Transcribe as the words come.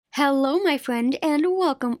Hello, my friend, and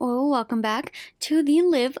welcome back to the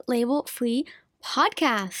Live Label Free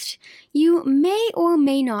podcast. You may or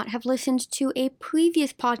may not have listened to a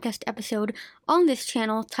previous podcast episode on this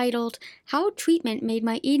channel titled How Treatment Made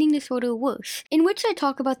My Eating Disorder Worse, in which I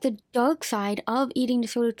talk about the dark side of eating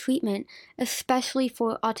disorder treatment, especially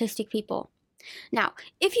for autistic people. Now,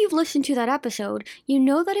 if you've listened to that episode, you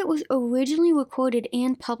know that it was originally recorded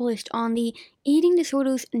and published on the Eating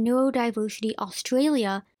Disorders Neurodiversity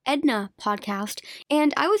Australia EDNA podcast,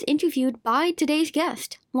 and I was interviewed by today's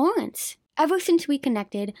guest, Lawrence. Ever since we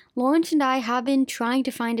connected, Lawrence and I have been trying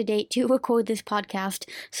to find a date to record this podcast,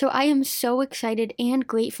 so I am so excited and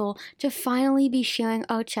grateful to finally be sharing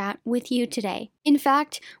our chat with you today. In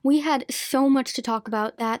fact, we had so much to talk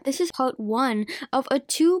about that this is part one of a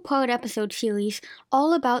two-part episode series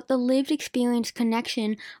all about the lived experience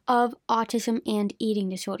connection of autism and eating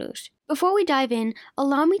disorders. Before we dive in,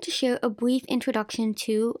 allow me to share a brief introduction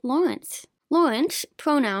to Lawrence. Lawrence,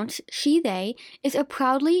 pronouns she, they, is a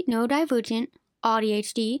proudly neurodivergent,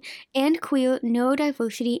 ADHD, and queer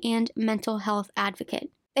neurodiversity and mental health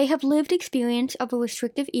advocate. They have lived experience of a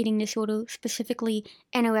restrictive eating disorder, specifically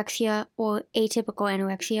anorexia or atypical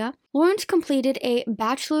anorexia. Lawrence completed a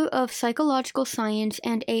Bachelor of Psychological Science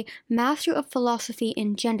and a Master of Philosophy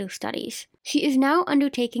in Gender Studies. She is now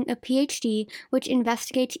undertaking a PhD which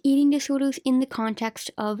investigates eating disorders in the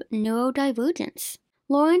context of neurodivergence.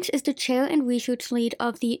 Lawrence is the chair and research lead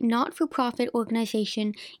of the not-for-profit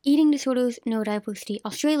organization Eating Disorders Neurodiversity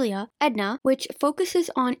Australia, EDNA, which focuses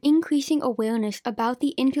on increasing awareness about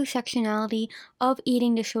the intersectionality of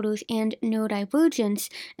eating disorders and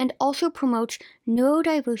neurodivergence, and also promotes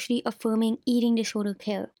neurodiversity-affirming eating disorder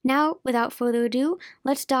care. Now, without further ado,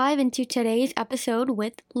 let's dive into today's episode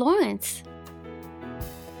with Lawrence.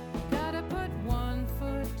 Gotta put one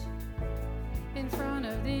foot in front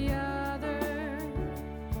of the other,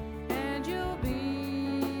 and you'll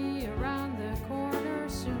be around the corner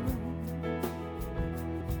soon.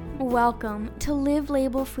 Welcome to Live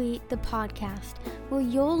Label Free, the podcast, where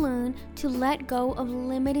you'll learn to let go of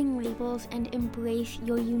limiting labels and embrace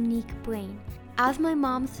your unique brain. As my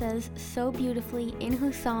mom says so beautifully in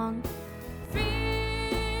her song, Fear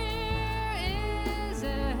is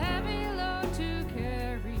a heavy load to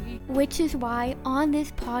carry. which is why on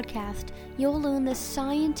this podcast, you'll learn the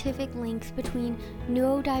scientific links between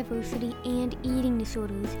neurodiversity and eating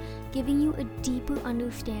disorders, giving you a deeper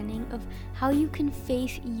understanding of how you can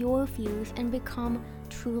face your fears and become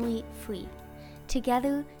truly free.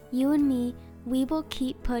 Together, you and me, we will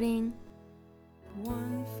keep putting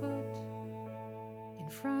One foot in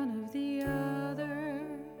front of the other.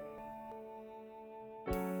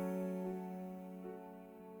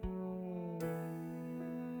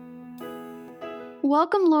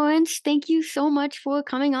 Welcome, Lawrence. Thank you so much for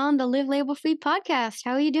coming on the Live Label Free podcast.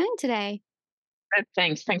 How are you doing today?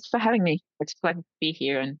 Thanks for having me. It's glad to be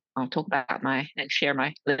here and I'll talk about and share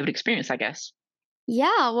my lived experience, I guess.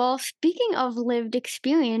 Yeah, well, speaking of lived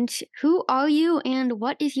experience, who are you and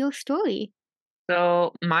what is your story?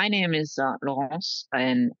 So my name is Laurence,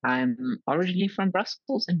 and I'm originally from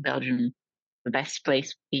Brussels in Belgium, the best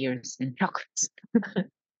place for beers and chocolates.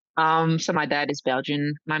 So my dad is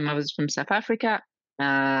Belgian, my mother's from South Africa,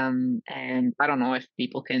 and I don't know if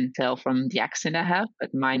people can tell from the accent I have,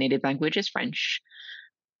 but my native language is French.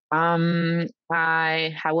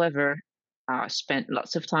 I, however, spent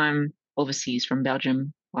lots of time overseas from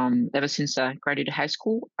Belgium. Ever since I graduated high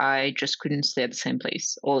school, I just couldn't stay at the same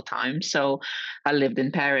place all the time. So I lived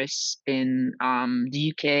in Paris, in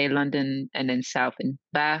the UK, London, and then South in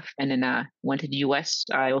Bath, and then I went to the US.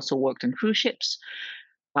 I also worked on cruise ships.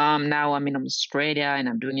 Now I'm in Australia and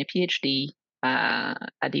I'm doing a PhD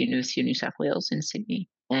at the University of New South Wales in Sydney,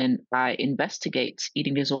 and I investigate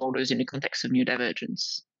eating disorders in the context of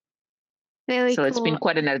neurodivergence. Very So it's been cool.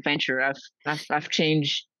 quite an adventure. I've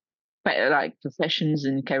changed like professions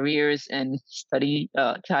and careers and study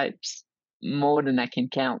types more than I can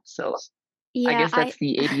count. So I Yeah, guess that's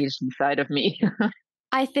the ADHD side of me.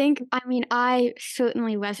 I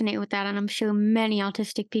certainly resonate with that, and I'm sure many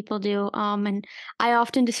autistic people do. And I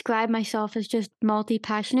often describe myself as just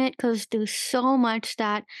multi-passionate because there's so much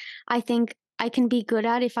that I think I can be good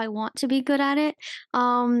at if I want to be good at it.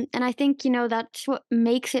 And I think, that's what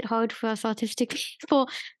makes it hard for us autistic people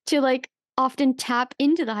to often tap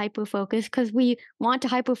into the hyperfocus because we want to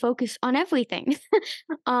hyperfocus on everything.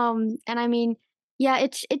 And yeah,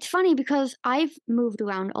 it's funny because I've moved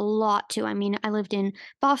around a lot too. I lived in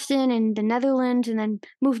Boston and the Netherlands and then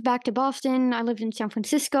moved back to Boston. I lived in San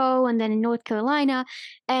Francisco and then in North Carolina.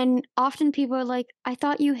 And often people are like, I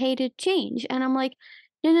thought you hated change. And I'm like,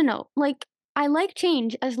 no. I like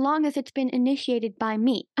change as long as it's been initiated by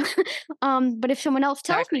me. But if someone else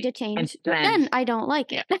tells me to Exactly. And change, planned. then I don't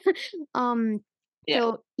like Yeah. it. um, Yeah.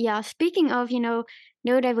 so yeah, speaking of,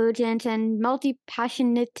 neurodivergence and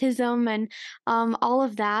multi-passionatism and all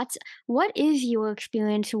of that, what is your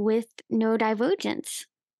experience with neurodivergence?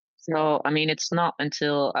 So, I mean, it's not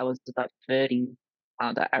until I was about 30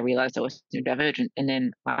 that I realized I was neurodivergent. And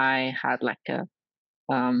then I had like a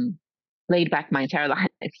um, laid back my entire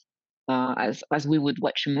life as we would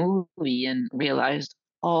watch a movie and realized,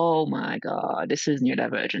 oh my God, this is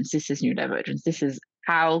neurodivergence. This is neurodivergence. This is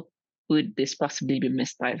how could this possibly be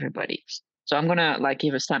missed by everybody? So I'm gonna like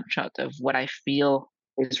give a snapshot of what I feel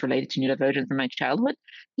is related to neurodivergence in my childhood.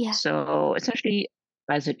 Yeah, So essentially,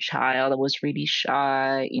 as a child, I was really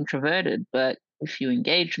shy, introverted, but if you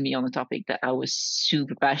engaged me on a topic that I was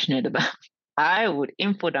super passionate about, I would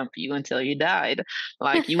info dump you until you died.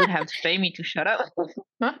 Like you would have to pay me to shut up.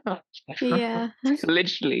 yeah,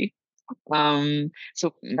 Literally.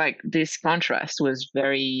 So like this contrast was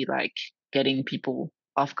very like getting people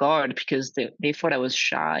off guard because they thought I was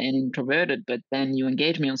shy and introverted, but then you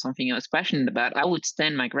engage me on something I was passionate about. I would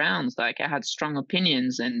stand my grounds, like I had strong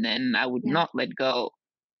opinions and then I would yeah, not let go.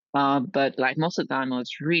 But like most of the time I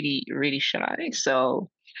was really, really shy. So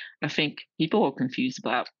I think people were confused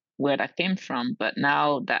about where that came from. But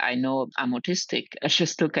now that I know I'm autistic, I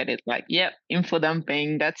just look at it like, yeah, info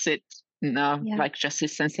dumping, that's it. No, yeah. like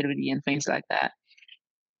justice sensitivity and things like that.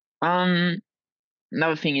 Um,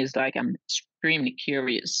 Another thing is like I'm extremely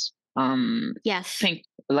curious. I Yes. think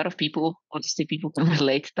a lot of people, autistic people, can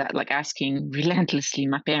relate to that, like asking relentlessly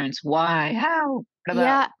my parents, why, how, what about,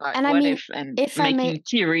 Yeah, like, and I what mean, if, and if I may, making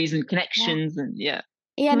theories and yeah. connections, and yeah.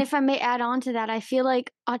 Yeah, and if I may add on to that, I feel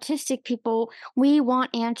like autistic people, we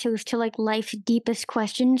want answers to like life's deepest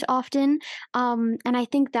questions often. And I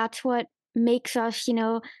think that's what makes us,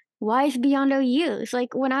 wise beyond our years.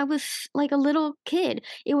 Like when I was like a little kid,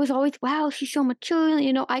 it was always, wow, she's so mature.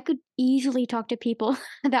 I could easily talk to people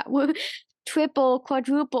that were triple,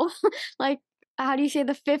 quadruple, like how do you say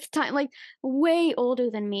the fifth time, like way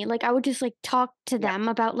older than me. Like I would just like talk to Yeah, them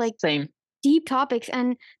about like same. deep topics,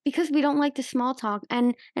 and because we don't like the small talk,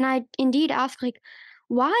 and I indeed ask like,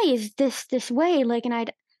 why is this way, like,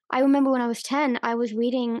 and I remember when I was 10 I was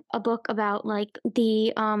reading a book about like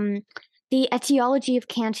the etiology of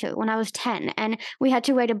cancer when I was 10, and we had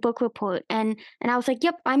to write a book report, and I was like,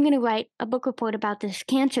 yep, I'm going to write a book report about this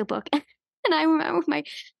cancer book. And I remember my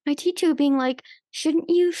teacher being like, shouldn't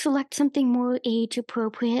you select something more age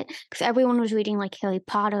appropriate, because everyone was reading like Harry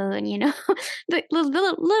Potter and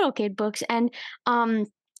the little kid books, um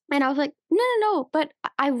and I was like, "No, no, no, but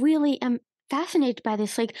I really am fascinated by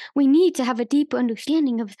this. Like, we need to have a deeper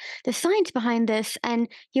understanding of the science behind this." And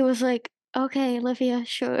he was like, "Okay, Olivia,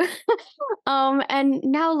 sure." And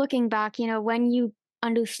now looking back, when you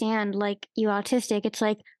understand like you're autistic, it's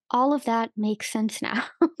like all of that makes sense now.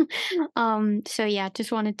 So yeah,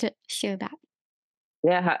 just wanted to share that.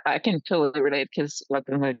 Yeah, I can totally relate because, like,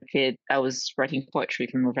 when I was a kid, I was writing poetry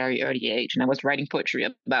from a very early age, and I was writing poetry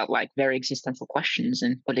about like very existential questions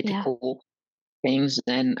and Yeah. political things.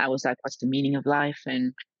 And I was like, "What's the meaning of life?"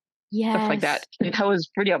 and stuff like that. Yes. And that was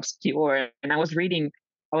pretty obscure. And I was reading.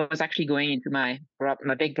 I was actually going into my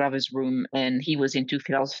big brother's room, and he was into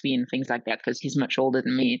philosophy and things like that because he's much older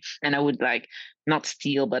than me. And I would like not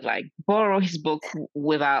steal, but like borrow his book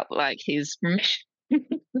without like his permission.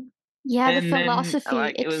 Yeah, the And then philosophy,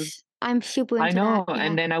 like it was it's I'm super I into that. know, Yeah.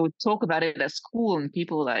 and then I would talk about it at school, and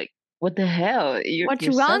people like, "What the hell? What's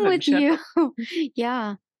You're wrong 7, with shut you? up."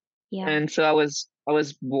 Yeah, yeah, And so I was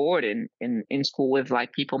bored in school with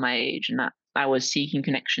like people my age, and I was seeking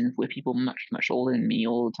connections with people much older than me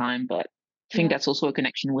all the time. But I think yeah, that's also a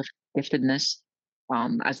connection with giftedness,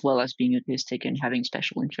 as well as being autistic and having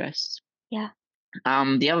special interests. yeah,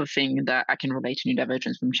 The other thing that I can relate to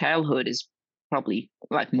neurodivergence from childhood is probably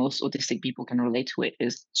like most autistic people can relate to it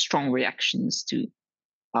is strong reactions to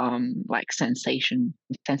like sensory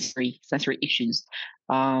issues.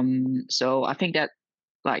 So I think that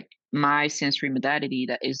like my sensory modality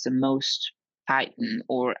that is the most heightened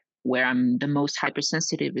or where I'm the most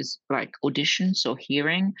hypersensitive is like audition, so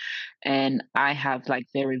hearing. And I have like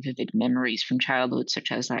very vivid memories from childhood,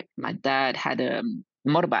 such as like my dad had a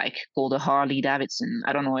motorbike called a Harley Davidson.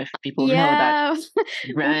 I don't know if people know that yeah.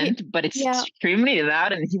 We brand, but it's yeah, extremely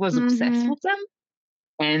loud and he was obsessed mhm, with them.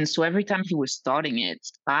 And so every time he was starting it,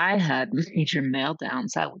 I had major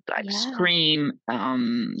meltdowns. I would like yeah, scream,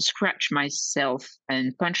 scratch myself,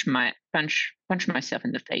 and punch myself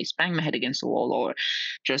in the face, bang my head against the wall, or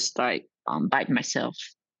just like bite myself,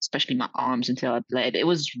 especially my arms until I bled. It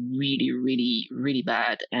was really, really, really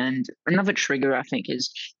bad. And another trigger I think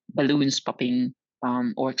is balloons popping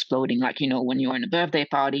or exploding, like when you're in a birthday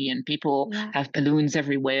party and people Yeah. have balloons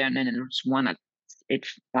everywhere, and then there's one. It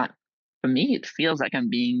for me, it feels like I'm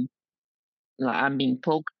being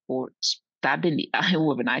poked or stabbed in the eye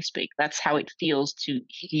with an ice pick. That's how it feels to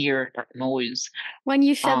hear that noise. When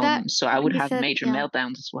you said that, So I when would you have said major yeah,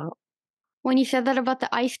 meltdowns as well. when you said that about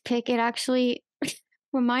the ice pick, it actually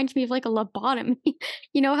reminds me of like a lobotomy.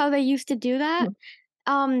 You know how they used to do that?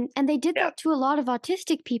 Hmm. And they did Yeah, that to a lot of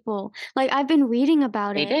autistic people. Like I've been reading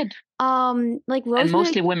about they it. did, Like and Rosemary,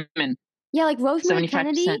 mostly women. yeah, like Rosemary 75%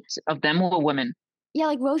 Kennedy. of them were women. Yeah,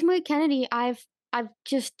 like Rosemary Kennedy. I've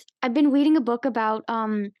been reading a book about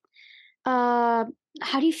uh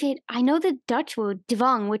how do you say it? I know the Dutch word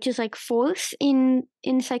dwang, which is like force in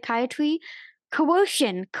psychiatry. Yeah,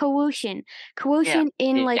 Coercion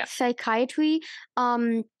in like yeah. psychiatry.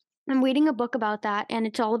 Um I'm reading a book about that, and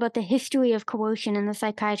it's all about the history of coercion in the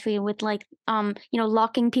psychiatry with like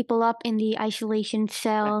locking people up in the isolation Yeah.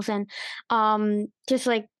 cells and just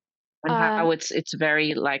like And uh how it's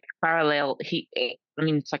very like parallel. I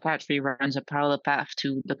mean, psychiatry runs a parallel path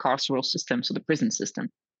to the carceral system, so the prison system.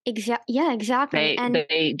 exactly. And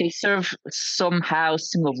They serve somehow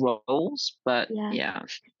similar roles, but yeah. yeah,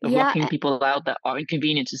 of Yeah, locking people out that are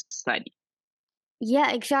inconvenient to society.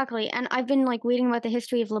 yeah, exactly. And I've been like reading about the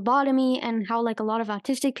history of lobotomy and how like a lot of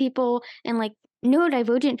autistic people and like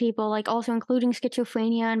neurodivergent people, like also including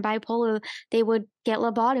schizophrenia and bipolar, they would get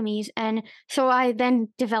lobotomies. And so I then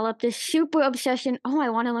developed this super obsession. Oh, I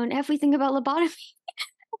want to learn everything about lobotomy.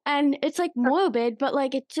 And it's like morbid, but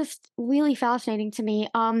like it's just really fascinating to me.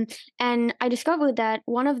 And I discovered that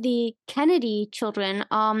one of the Kennedy children,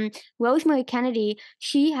 Rosemary Kennedy,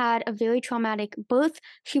 she had a very traumatic birth.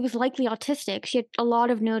 She was likely autistic. She had a lot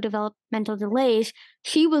of neurodevelopmental delays.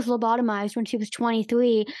 She was lobotomized when she was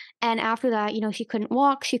 23, and after that, she couldn't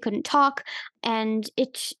walk, she couldn't talk, and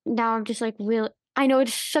it's now I'm just like real. I know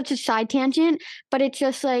it's such a side tangent, but it's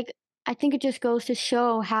just like I think it just goes to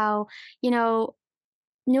show how you know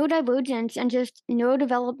neurodivergence and just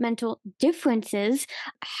neurodevelopmental differences,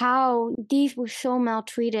 how these were so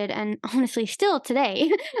maltreated and honestly still today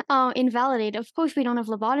invalidated. Of course, we don't have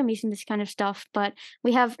lobotomies and this kind of stuff, but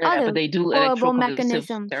we have Yeah, but other they do horrible electroconvulsive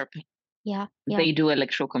mechanisms. therapy. Yeah, yeah, They do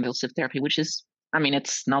electroconvulsive therapy, which is, I mean,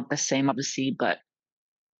 it's not the same obviously, but I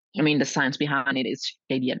yeah. mean, the science behind it is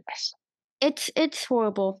ADNS. It's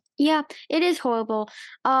horrible. Yeah, it is horrible.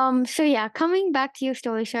 So yeah, coming back to your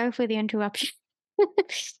story, sorry for the interruption.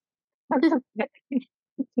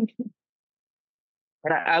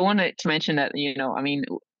 But I wanted to mention that, I mean,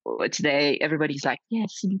 today everybody's like, yeah,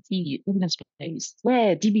 CBT, evidence-based,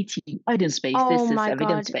 yeah, DBT, evidence-based, Oh this is my God,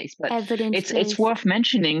 evidence-based. But it's evidence-based. worth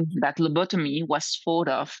mentioning that lobotomy was thought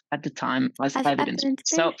of at the time as As evidence-based.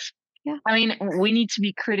 So, evidence-based? Yeah. I mean, we need to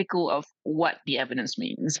be critical of what the evidence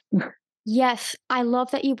means. Yes, I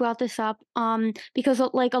love that you brought this up. Because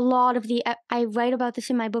like a lot of I write about this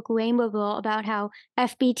in my book Rainbow Girl about how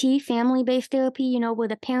FBT, family-based therapy, where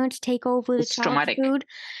the parents take over the It's child's traumatic. food,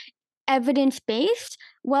 evidence-based.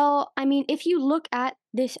 Well, I mean, if you look at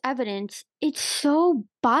this evidence, it's so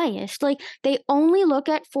biased. Like they only look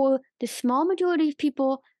at for the small majority of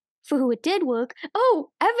people for who it did work. Oh,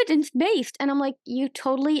 evidence-based, and I'm like, you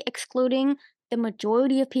totally excluding the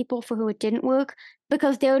majority of people for who it didn't work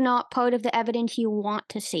because they're not part of the evidence you want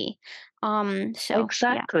to see. So yeah,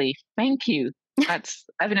 Exactly. Thank you. That's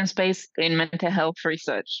evidence-based in mental health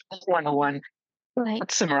research. 101. right.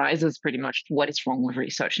 That summarizes pretty much what is wrong with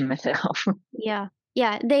research in mental health. Yeah.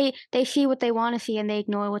 Yeah, they see what they want to see and they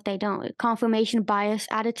ignore what they don't. Confirmation bias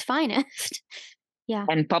at its finest. Yeah.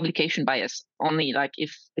 And publication bias. Only like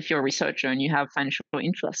if you're a researcher and you have financial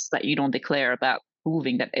interests that you don't declare about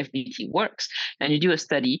proving that FBT works, and you do a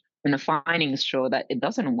study and the findings show that it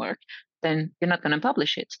doesn't work, then you're not going to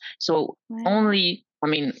publish it. So Right. only, I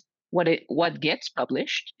mean, what gets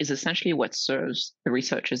published is essentially what serves the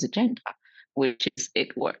researcher's agenda, which is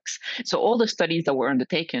it works. So all the studies that were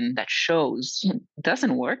undertaken that shows it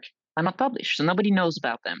doesn't work are not published, so nobody knows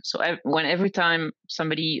about them. So every time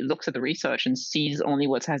somebody looks at the research and sees only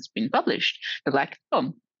what has been published, they're like,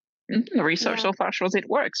 "Oh, the research Yeah. so far shows it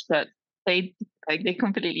works," but they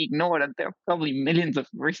completely ignore that there are probably millions of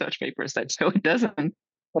research papers that show it doesn't,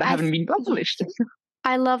 but I haven't th- been published. yes.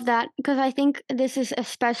 I love that because I think this is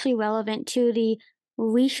especially relevant to the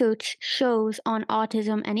research shows on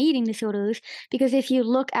autism and eating disorders. Because if you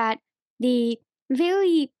look at the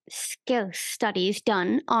very scarce studies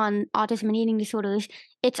done on autism and eating disorders,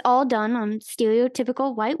 it's all done on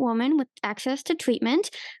stereotypical white women with access to treatment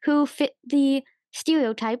who fit the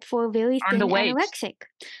stereotype for very thin Underweight, anorexic.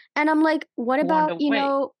 And I'm like, what too about,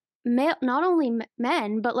 underweight. male, not only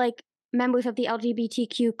men, but like members of the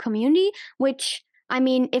LGBTQ community, which I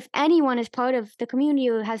mean, if anyone is part of the community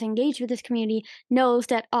or has engaged with this community, knows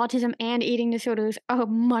that autism and eating disorders are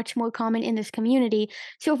much more common in this community.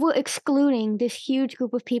 So if we're excluding this huge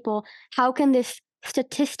group of people, how can this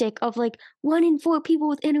statistic of like 1 in 4 people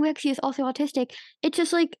with anorexia is also autistic? It's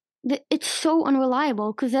just like it's so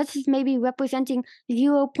unreliable because that's just maybe representing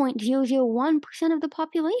 0.001% of the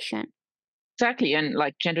population. Exactly. And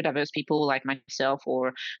like gender diverse people like myself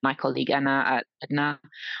or my colleague Anna at EDNA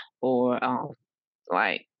or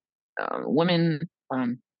like women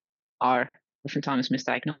are oftentimes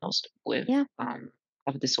misdiagnosed with Yeah,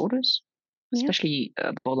 other disorders, yeah, especially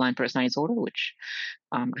borderline personality disorder, which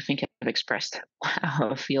I think I've expressed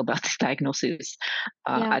how I feel about this diagnosis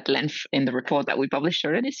yeah. at length in the report that we published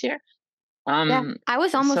earlier this year. Yeah, Um, I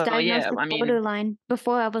was almost so diagnosed yeah, with I mean, borderline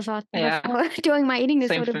before I was yeah, before doing my eating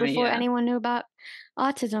same disorder, for me. before Yeah, anyone knew about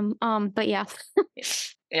autism. But yeah.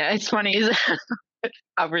 yeah, it's funny is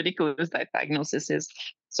how ridiculous that diagnosis is.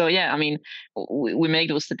 So yeah, I mean, we make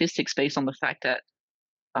those statistics based on the fact that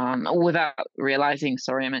without realizing,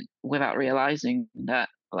 sorry, I meant without realizing that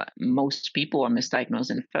most people are misdiagnosed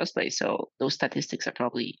in the first place. So those statistics are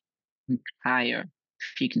probably higher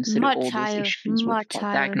if you consider all those issues with Much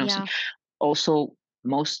higher, diagnosing. yeah. Also,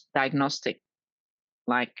 most diagnostic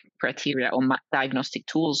like criteria or diagnostic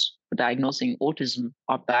tools for diagnosing autism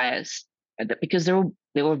are biased because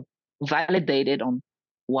they were validated on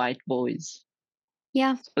white boys,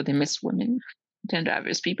 Yeah, so they miss women, gender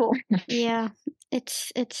diverse people. yeah.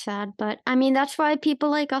 It's sad, but I mean, that's why people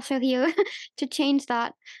like us are here to change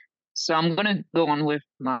that. So I'm gonna go on with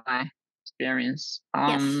my experience.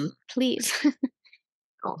 Yes, please.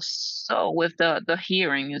 So with the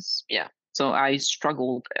hearing is yeah. So I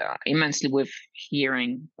struggled immensely with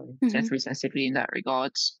hearing Mhm. sensory sensitivity in that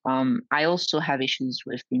regards. I also have issues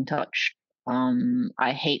with being touched.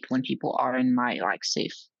 I hate when people are in my like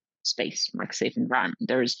safe space, like safe environment.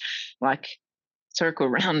 There's like circle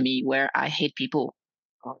around me where I hate people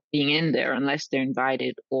being in there unless they're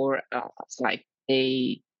invited or it's like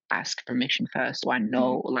they ask permission first. So I Mhm.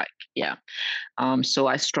 know like yeah. So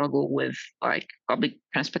I struggle with like public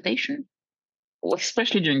transportation,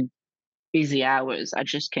 especially during busy hours. I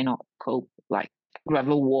just cannot cope. Like, I'd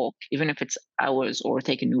rather walk, even if it's hours, or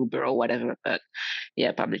take an Uber or whatever. But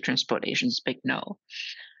yeah, public transportation is a big no.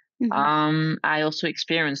 Mhm. I also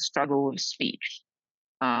experienced struggle with speech,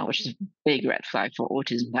 which is a big red flag for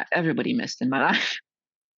autism that everybody missed in my life.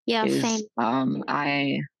 Yeah, Is same.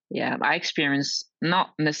 I experience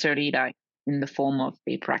not necessarily like in the form of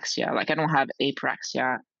apraxia. Like I don't have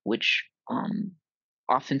apraxia, which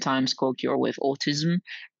oftentimes co-occur with autism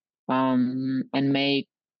and may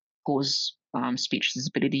cause speech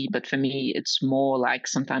disability. But for me, it's more like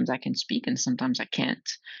sometimes I can speak and sometimes I can't.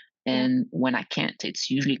 Yeah. And when I can't, it's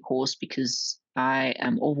usually caused because I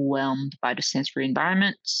am overwhelmed by the sensory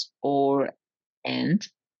environment or and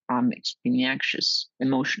I'm extremely anxious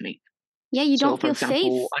emotionally. Yeah, you So, don't for feel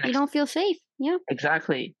example, safe. You don't feel safe. Yeah.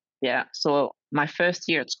 exactly, yeah. So my first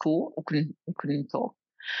year at school, I couldn't talk,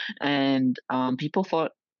 and people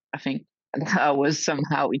thought I think that I was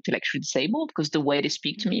somehow intellectually disabled because the way they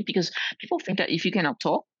speak to me. Because people think that if you cannot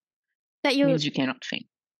talk, That it you're means you cannot think,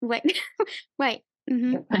 right. Right.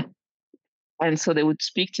 Mhm. and so they would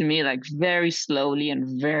speak to me like very slowly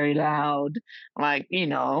and very loud, like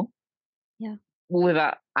Yeah.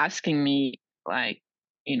 without asking me like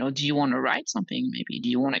do you want to write something, maybe do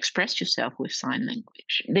you want to express yourself with sign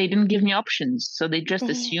language. They didn't give me options, so they just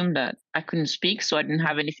Eh, assumed that I couldn't speak, so I didn't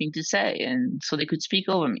have anything to say, and so they could speak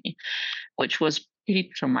over me, which was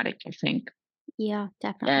pretty traumatic, I think. yeah,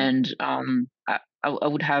 definitely. And I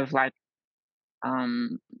would have like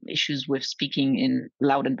um, issues with speaking in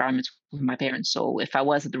loud environments with my parents. So if I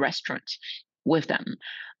was at the restaurant with them,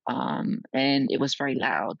 and it was very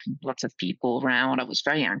loud, lots of people around, I was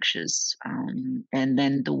very anxious. And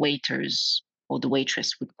then the waiters or the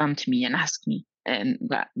waitress would come to me and ask me, and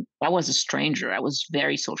that was a stranger. I was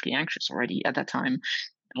very socially anxious already at that time.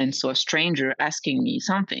 And so a stranger asking me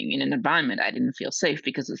something in an environment I didn't feel safe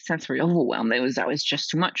because of sensory overwhelm, that was just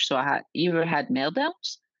too much. So I had either had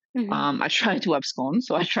meltdowns, Mhm. I tried to abscond,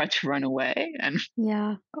 so I tried to run away, and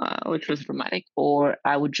Yeah. which was dramatic. Or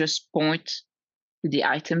I would just point to the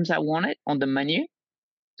items I wanted on the menu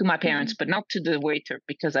to my parents, Mhm. but not to the waiter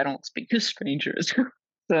because I don't speak to strangers.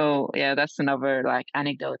 So yeah, that's another like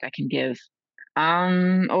anecdote I can give.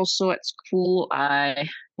 Also at school, I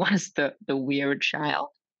was the weird child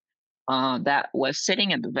that was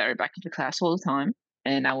sitting at the very back of the class all the time,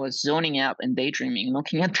 and I was zoning out and daydreaming,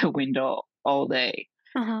 looking at the window all day.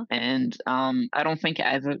 Uh-huh. And I don't think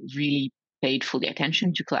I ever really paid fully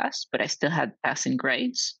attention to class, but I still had passing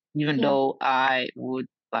grades. even Yeah. though I would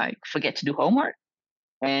like forget to do homework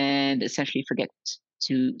and essentially forget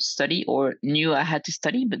to study or knew I had to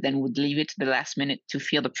study, but then would leave it to the last minute to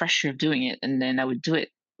feel the pressure of doing it. And then I would do it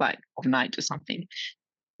like overnight or something.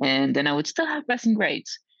 And then I would still have passing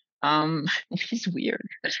grades. Which is weird.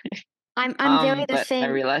 I'm very the But I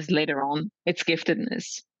same. realized later on it's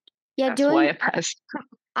giftedness. Yeah, That's why doing I passed.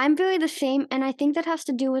 I'm very the same, and I think that has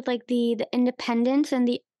to do with like the independence and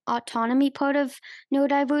the autonomy part of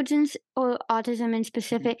neurodivergence or autism in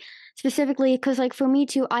specifically because like for me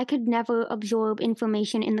too, I could never absorb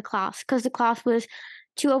information in the class because the class was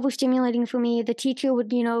too overstimulating for me. The teacher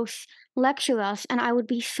would, lecture us, and I would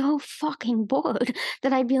be so fucking bored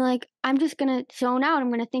that I'd be like, I'm just gonna zone out.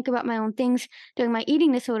 I'm gonna think about my own things during my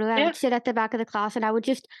eating disorder. I Yeah, would sit at the back of the class and I would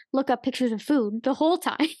just look up pictures of food the whole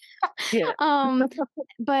time. yeah, um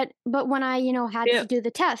but when I, had yeah, to do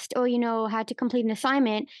the test or, had to complete an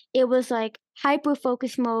assignment, it was like hyper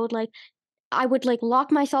focus mode. Like I would like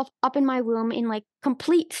lock myself up in my room in like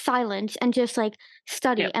complete silence and just like yeah.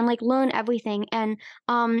 study and like learn everything. And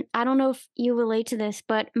I don't know if you relate to this,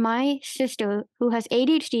 but my sister who has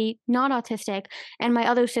ADHD, not autistic, and my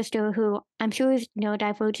other sister who I'm sure is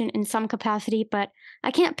neurodivergent in some capacity, but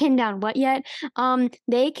I can't pin down what yet.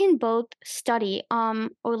 They can both study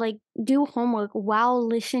or like do homework while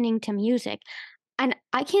listening to music. And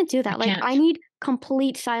I can't do I that. Like I can't. need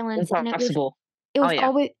complete silence and Impossible. it Oh was yeah,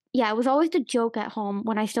 always yeah, it was always the joke at home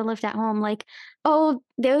when I still lived at home, like, "Oh,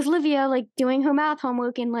 there's Livia, like, doing her math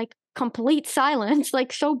homework in, like, complete silence,"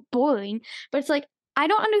 like, so boring, but it's like, I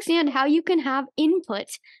don't understand how you can have input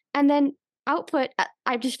and then output,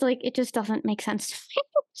 I just, like, it just doesn't make sense to me.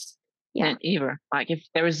 Yeah, can't either. Like if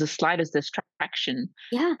there is the slightest distraction,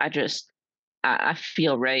 yeah, I just I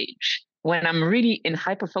feel rage. When I'm really in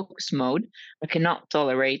hyper focus mode, I cannot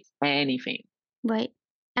tolerate anything. right,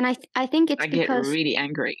 and I think it's I get because really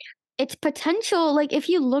angry. it's potential like, if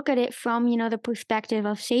you look at it from, the perspective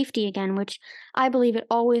of safety again, which I believe it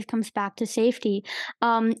always comes back to safety,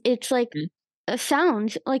 it's like, Mm,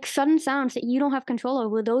 sounds, like sudden sounds that you don't have control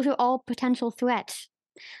over, those are all potential threats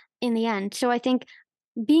in the end. So I think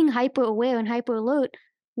being hyper aware and hyper alert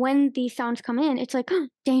when these sounds come in, it's like,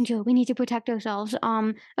 danger, we need to protect ourselves.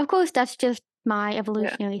 Of course, that's just my yeah,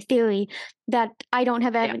 evolutionary theory that I don't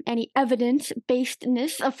have yeah, any evidence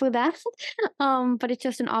basedness for that. But it's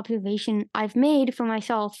just an observation I've made for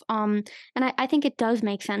myself. And I think it does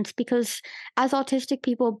make sense because as autistic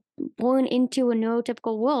people born into a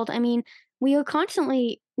neurotypical world, I mean, we are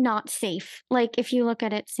constantly not safe. Like if you look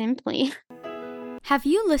at it simply. Have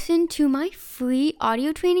you listened to my free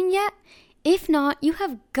audio training yet? If not, you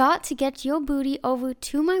have got to get your booty over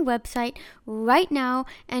to my website right now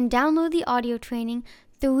and download the audio training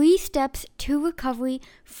 3 Steps to Recovery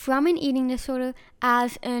from an Eating Disorder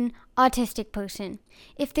as an Autistic Person.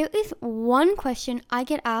 If there is one question I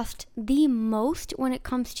get asked the most when it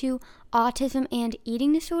comes to autism and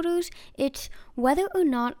eating disorders, it's whether or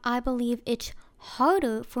not I believe it's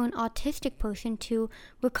harder for an autistic person to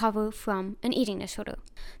recover from an eating disorder.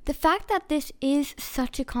 The fact that this is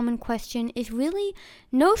such a common question is really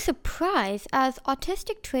no surprise, as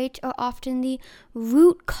autistic traits are often the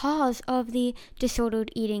root cause of the disordered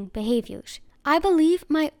eating behaviors. I believe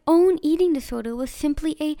my own eating disorder was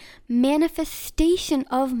simply a manifestation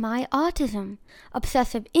of my autism.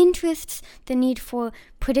 Obsessive interests, the need for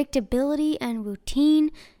predictability and routine,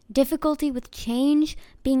 difficulty with change,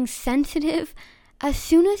 being sensitive. As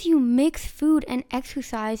soon as you mix food and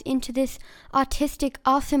exercise into this autistic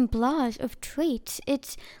assemblage of traits,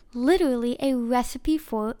 it's literally a recipe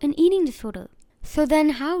for an eating disorder. So then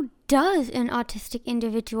how does an autistic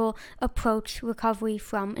individual approach recovery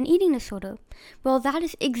from an eating disorder? Well, that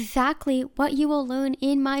is exactly what you will learn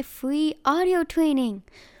in my free audio training.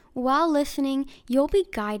 While listening, you'll be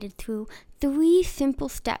guided through 3 simple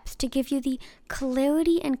steps to give you the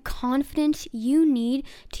clarity and confidence you need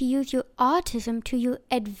to use your autism to your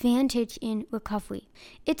advantage in recovery.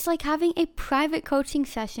 It's like having a private coaching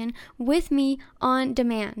session with me on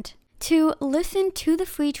demand. To listen to the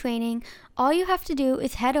free training, all you have to do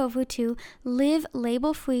is head over to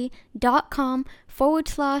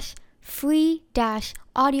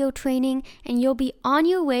livelabelfree.com/free-audio training, and you'll be on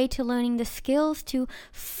your way to learning the skills to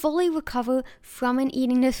fully recover from an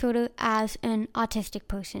eating disorder as an autistic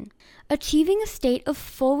person. Achieving a state of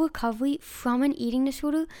full recovery from an eating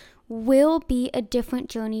disorder will be a different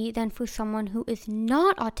journey than for someone who is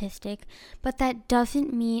not autistic, but that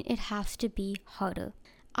doesn't mean it has to be harder.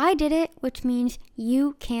 I did it, which means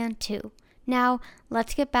you can too. Now,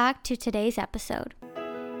 let's get back to today's episode.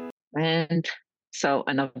 and so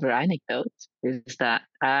another anecdote is that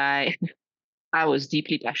I I was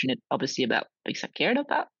deeply passionate, obviously, about topics I cared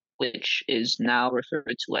about. which is now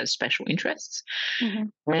referred to as special interests. Hmm.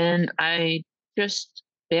 And I just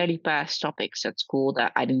barely passed topics at school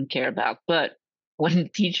that I didn't care about. But when the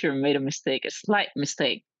teacher made a mistake, a slight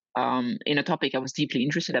mistake, in a topic I was deeply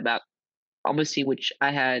interested about, obviously, which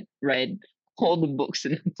I had read all the books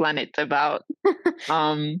in the planet about,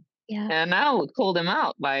 um, Yeah. and I would call them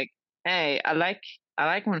out like, "Hey, I like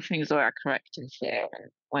when things are correct and fair.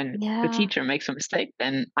 When the Yeah. teacher makes a mistake,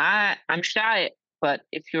 then I'm shy. But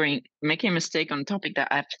if you're making a mistake on a topic that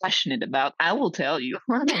I'm passionate about, I will tell you.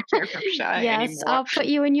 I don't care if I'm shy Yes, anymore." I'll put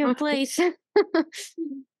you in your place.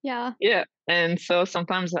 Yeah. Yeah, and so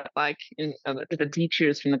sometimes the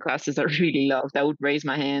teachers from the classes I really loved, I would raise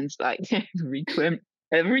my hands like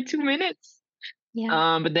every 2 minutes.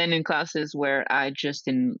 Yeah. But then in classes where I just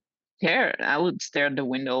didn't care, I would stare at the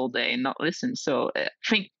window all day and not listen. So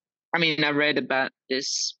I mean, I read about this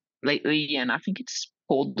lately, and I think it's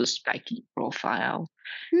called the spiky profile,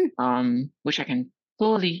 Hmm. which I can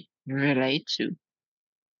totally relate to.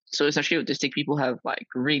 So essentially, autistic people have like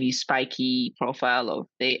really spiky profile of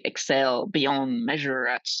they excel beyond measure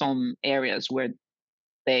at some areas where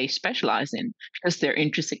they specialize in because they're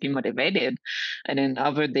intrinsically motivated, and in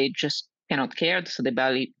other they just cannot care, so they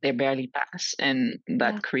barely pass, and Yeah.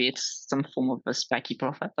 that creates some form of a spiky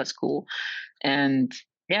profile at school. And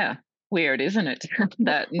yeah, weird, isn't it?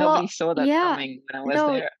 That nobody Well, saw that yeah. coming when I was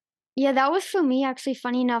No, there. yeah, that was for me actually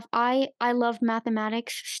funny enough. I love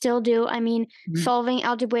mathematics, still do. I mean, Mhm. solving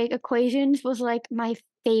algebraic equations was like my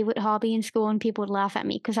favorite hobby in school, and people would laugh at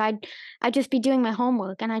me because I'd just be doing my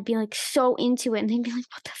homework and I'd be like so into it, and they'd be like,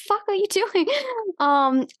 "What the fuck are you doing?"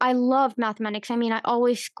 I love mathematics. I mean, I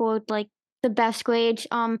always scored like the best grades.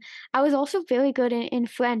 I was also very good in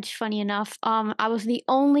French. Funny enough, I was the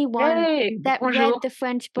only one Hey, that read bonjour. the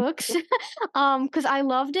French books, because I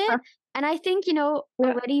loved it. And I think, Yeah.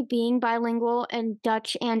 already being bilingual in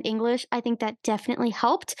Dutch and English, I think that definitely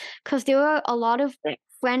helped because there are a lot of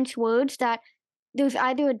French words that there's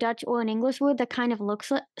either a Dutch or an English word that kind of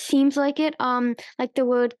seems like it. Like the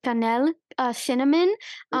word cannelle, cinnamon.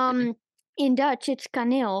 Mhm. Um, in Dutch, it's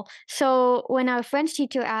kaneel. So when our French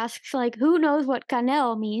teacher asks, like, who knows what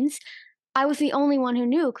cannelle means? I was the only one who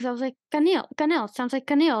knew because I was like, "Kaneel, kaneel, sounds like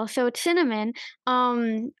kaneel." So it's cinnamon,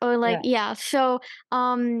 or like Yeah. yeah. So,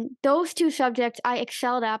 those 2 subjects I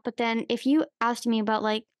excelled at, but then if you asked me about,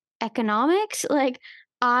 like, economics, like,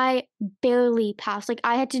 I barely passed. Like,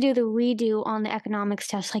 I had to do the redo on the economics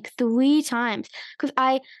test, like, 3 times 'cause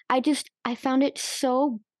I found it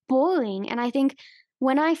so boring, and I think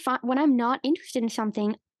when I'm not interested in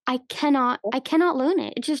something, I cannot learn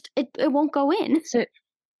it. It won't go in. That's it.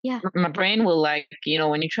 Yeah. My brain will like,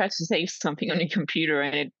 when you try to save something on your computer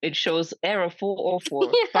and it shows error 404,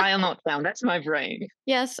 Yeah. file not found. That's my brain.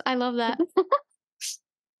 Yes, I love that.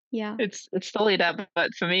 Yeah. It's totally that.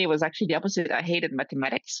 But for me, it was actually the opposite. I hated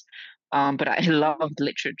mathematics, but I loved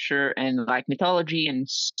literature and like mythology and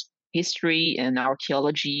history and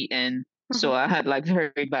archaeology, and Uh-huh. so I had like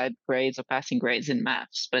very bad grades or passing grades in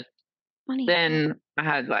maths. But Funny. Yeah. then I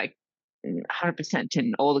had like 100%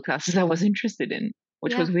 in all the classes I was interested in,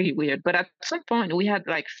 which Yeah. was really weird. But at some point, we had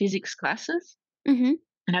like physics classes, Mhm.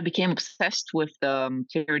 and I became obsessed with the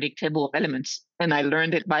periodic table of elements, and I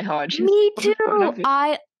learned it by heart just Me for the fun too. of it.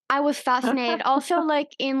 I was fascinated. Also, like,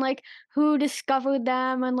 in, like, who discovered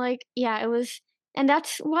them and, like yeah, it was and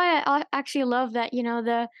that's why I actually love that,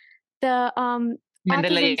 the autism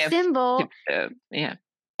Mendeleev, symbol yeah,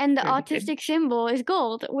 and the periodic table. autistic symbol is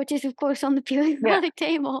gold, which is, of course, on the Yeah, periodic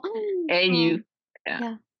table. AU. Yeah,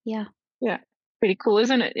 Yeah, yeah. yeah. Pretty cool,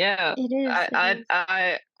 isn't it? Yeah. It is, I it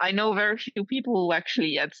I is. I know very few people who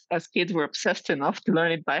actually as kids were obsessed enough to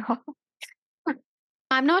learn it by heart.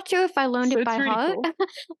 I'm not sure if I learned So it it's by really heart.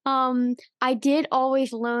 cool. I did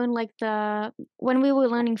always learn like when we were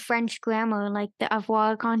learning French grammar, like the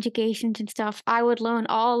avoir conjugations and stuff, I would learn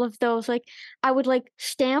all of those. Like I would like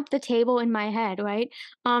stamp the table in my head, right?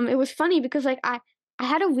 It was funny because like I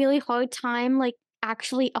had a really hard time like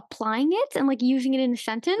actually applying it and like using it in a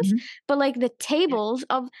sentence, Mhm. but like the Yeah. tables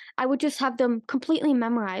of I would just have them completely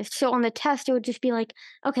memorized. So on the test it would just be like,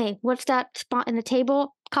 okay, what's that spot in the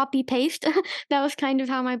table? Copy paste. That was kind of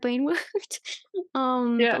how my brain worked.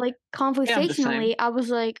 But, Yeah. like, Yeah, I'm the same. conversationally, I was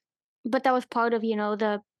like but that was part of,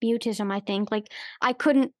 the mutism, I think. Like, I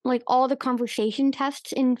couldn't like, all the conversation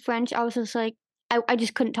tests in French, I was just like I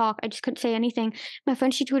just couldn't talk. I just couldn't say anything. My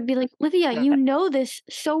French teacher would be like, "Livia, Yeah. you know this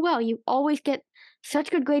so well. You always get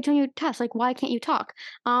such good grades on your tests. Like, why can't you talk?"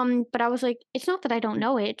 But I was like, "It's not that I don't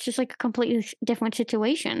know it. It's just, like, a completely different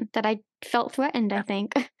situation that I felt threatened, I Yeah.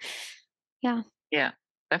 think." Yeah. Yeah,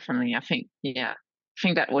 definitely. I think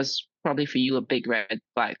that was probably for you a big red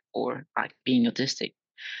flag for like being autistic.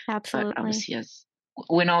 But Absolutely. obviously, as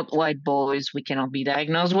we're not white boys, we cannot be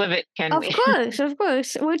diagnosed with it, can Of we? course, of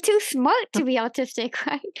course. We're too smart to be autistic,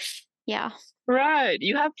 right? Yeah, Right.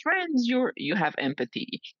 You have friends, you have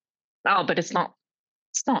empathy. Oh, but it's not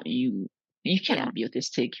you. You yeah. cannot be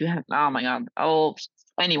autistic. You have, oh my God. Oh,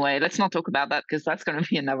 anyway, let's not talk about that because that's going to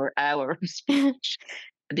be another hour of speech.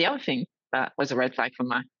 The other thing that was a red flag for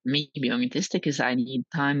me being autistic is I need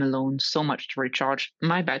time alone so much to recharge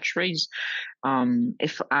my batteries.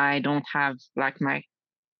 If I don't have like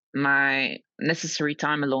my necessary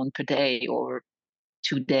time alone per day or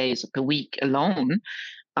 2 days per week alone,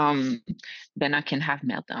 um, then I can have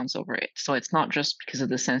meltdowns over it. So it's not just because of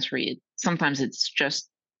the sensory. Sometimes it's just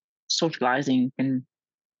socializing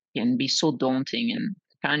can be so daunting and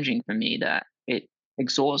challenging for me that it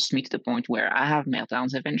exhausts me to the point where I have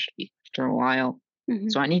meltdowns eventually after a while. Hmm.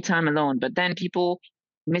 So I need time alone. But then people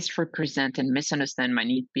misrepresent and misunderstand my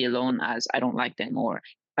need to be alone as I don't like them or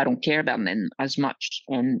I don't care about them as much,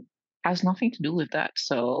 and has nothing to do with that.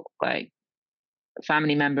 So like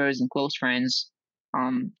family members and close friends,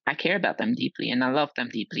 I care about them deeply and I love them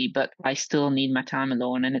deeply, but I still need my time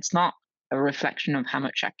alone. And it's not a reflection of how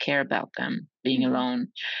much I care about them being Hmm. alone.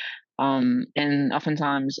 And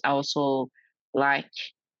oftentimes I also like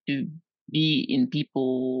to be in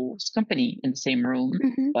people's company in the same room,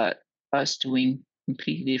 Hmm. but us doing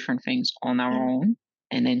completely different things on our Yeah. own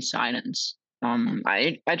and in silence.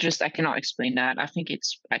 I cannot explain that. I think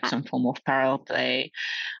it's like I, some form of parallel play,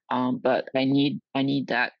 but I need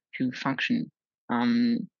that to function.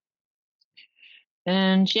 Um,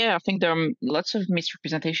 and yeah, I think there are lots of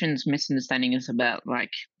misrepresentations, misunderstandings about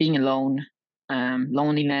like being alone,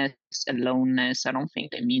 loneliness, aloneness. I don't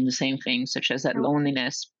think they mean the same thing, such as that no.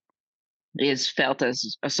 loneliness is felt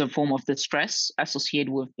as a form of distress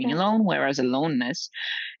associated with being Yeah. alone, whereas aloneness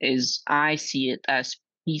is, I see it as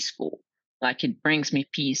peaceful. Like it brings me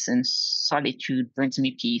peace and solitude brings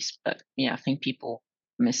me peace. But yeah, I think people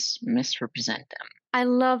misrepresent them. I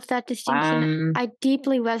love that distinction. Um, I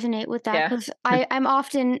deeply resonate with that yeah, because I'm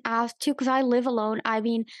often asked to, because I live alone. I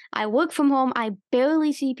mean, I work from home. I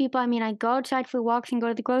barely see people. I mean, I go outside for walks and go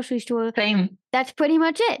to the grocery store. same. That's pretty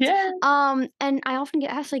much it. Yeah, And I often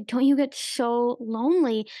get asked, like, don't you get so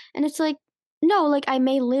lonely? And it's like, no, like I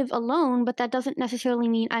may live alone, but that doesn't necessarily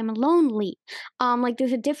mean I'm lonely. Like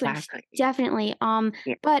there's a difference, exactly. definitely.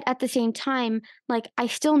 Yeah, But at the same time, like I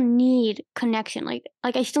still need connection. Like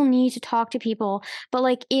I still need to talk to people, but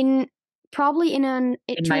like in probably in an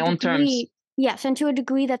it, in to my a own terms. degree, yes, and to a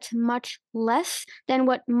degree that's much less than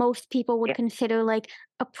what most people would Yeah, consider like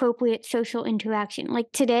appropriate social interaction.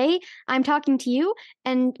 Like today, I'm talking to you,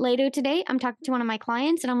 and later today, I'm talking to one of my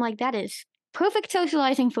clients, and I'm like, that is perfect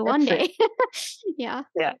socializing for one perfect. day. Yeah.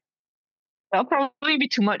 Yeah, that'll probably be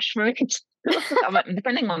too much for me.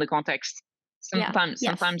 Depending on the context. Yeah. Yes.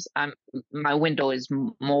 Sometimes my window is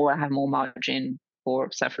more. I have more margin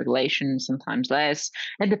for self-regulation. Sometimes less.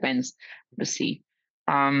 It depends. We'll see.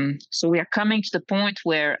 So we are coming to the point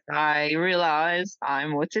where I realize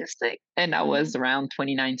I'm autistic, and that Mhm. was around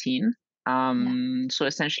 2019. Yeah. So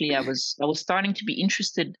essentially, I was starting to be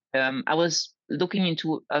interested. I was looking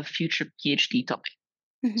into a future PhD topic.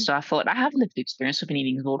 Mhm. So I thought I have lived experience of an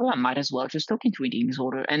eating disorder. I might as well just look into eating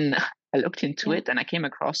disorder. And I looked into Yeah. it and I came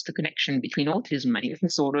across the connection between autism and eating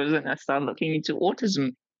disorders. And I started looking into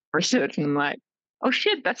autism research and I'm like, oh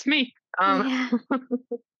shit, that's me. Yeah.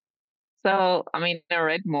 So I mean, I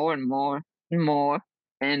read more and more and more.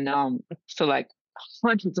 And so like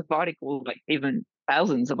hundreds of articles, like even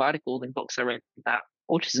thousands of articles and books I read about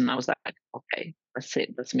autism. I was like, okay, that's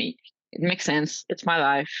it. That's me. It makes sense. It's my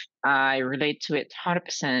life. I relate to it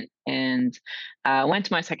 100%. And I went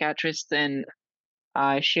to my psychiatrist and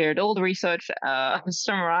I shared all the research,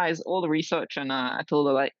 summarized all the research, and I told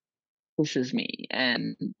her like, this is me,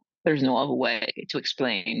 and there's no other way to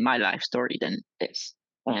explain my life story than this.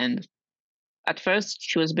 And at first,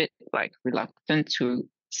 she was a bit like reluctant to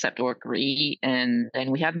accept or agree, and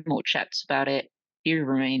then we had more chats about it. She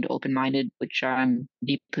remained open-minded, which I'm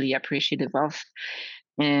deeply appreciative of.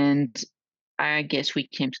 And I guess we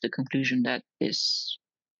came to the conclusion that this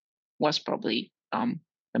was probably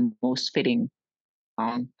the most fitting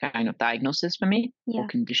kind of diagnosis for me or Yeah.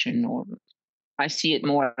 condition, or I see it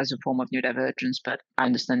more as a form of neurodivergence, but I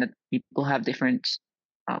understand that people have different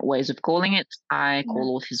ways of calling it. I Yeah.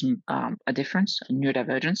 call autism a difference, a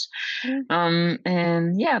neurodivergence. Yeah.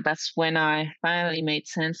 And yeah, that's when I finally made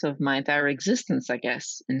sense of my entire existence, I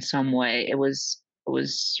guess, in some way. It was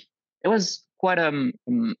quite a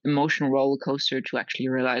emotional roller coaster to actually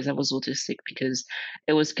realize I was autistic because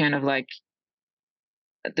it was kind of like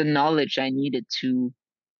the knowledge I needed to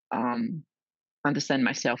um understand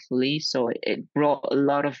myself fully. So it brought a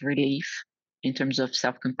lot of relief in terms of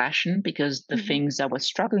self-compassion, because the Mhm. things I was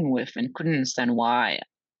struggling with and couldn't understand why,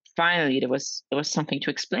 finally there was something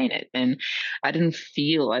to explain it. And I didn't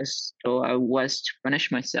feel as though I was to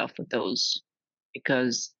punish myself for those,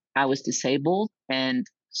 because I was disabled, and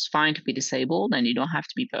it's fine to be disabled, and you don't have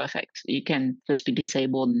to be perfect. You can just be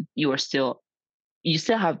disabled and you still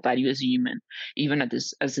have value as a human, even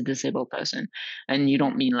as a disabled person, and you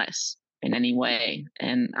don't Yeah. mean less in any way.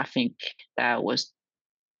 And I think that was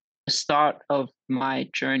the start of my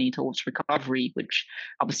journey towards recovery, which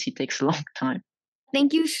obviously takes a long time.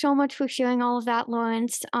 Thank you so much for sharing all of that,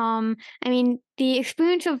 Lawrence. I mean, the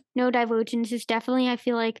experience of neurodivergence is definitely, I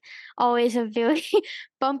feel like, always a very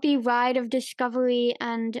bumpy ride of discovery.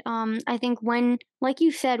 And I think when, like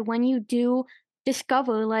you said, when you do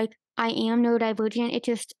discover, like, I am neurodivergent,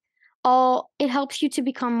 it helps you to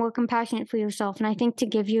become more compassionate for yourself. And I think to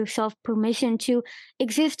give yourself permission to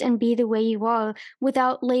exist and be the way you are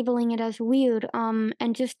without labeling it as weird,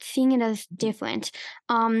 and just seeing it as different.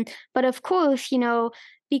 Um, but of course,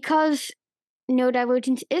 because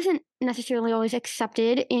neurodivergence isn't necessarily always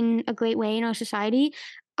accepted in a great way in our society,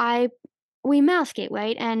 I we mask it,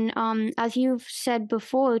 right? And as you've said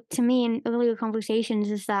before to me in earlier conversations,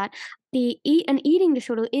 is that an eating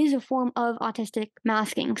disorder is a form of autistic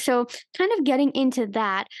masking. So, kind of getting into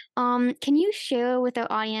that, can you share with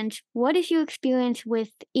our audience what is your experience with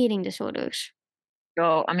eating disorders?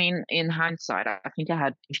 So, I mean, in hindsight, I think I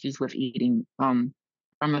had issues with eating from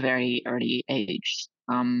a very early age,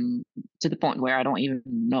 to the point where I don't even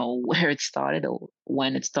know where it started or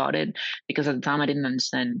when it started, because at the time I didn't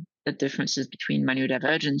understand the differences between my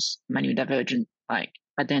neurodivergent like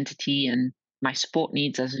identity, and my support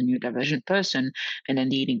needs as a neurodivergent person, and then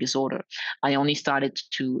the eating disorder. I only started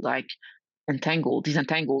to like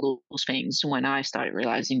disentangle those things when I started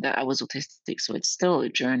realizing that I was autistic. So it's still a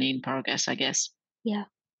journey in progress, I guess. Yeah.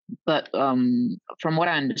 But from what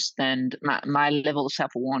I understand, my level of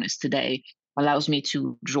self awareness today allows me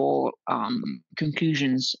to draw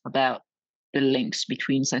conclusions about the links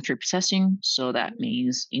between sensory processing. So that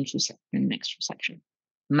means introsection and extrosection,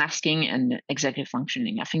 masking, and executive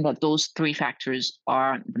functioning. I think that those three factors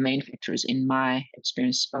are the main factors in my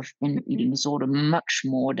experience of an Mhm. eating disorder, much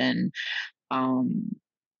more than um,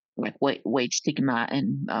 like weight stigma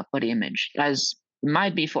and body image, as it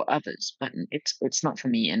might be for others, but it's not for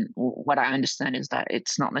me. And what I understand is that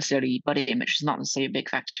it's not necessarily body image is not necessarily a big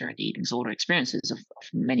factor in the eating disorder experiences of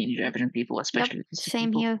many neurodivergent people, Yep. especially autistic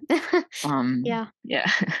Same people. here. Yeah.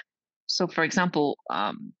 Yeah. So, for example,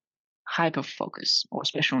 hyper focus or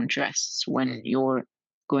special interests, when you're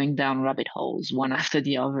going down rabbit holes one after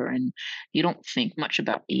the other, and you don't think much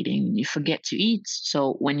about eating, you forget to eat.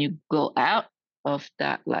 So when you go out of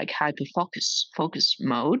that like hyper focus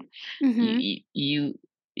mode, Hmm.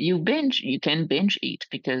 you binge. You can binge eat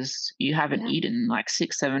because you haven't Yeah. eaten like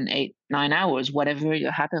 6, 7, 8, 9 hours, whatever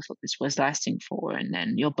your hyper focus was lasting for, and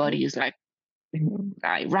then your Right. body is like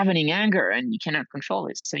ravening anger, and you cannot control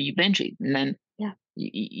it, so you binge eat, and then Yeah.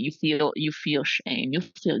 you feel shame, you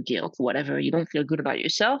feel guilt, whatever. You don't feel good about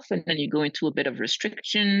yourself, and then you go into a bit of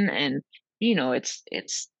restriction, and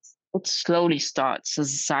it slowly starts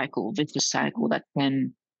as a vicious cycle Hmm. that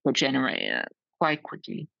can degenerate quite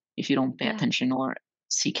quickly if you don't pay Yeah. attention or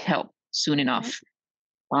seek help soon Right. enough.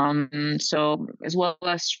 So as well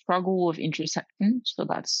as struggle with interoception, so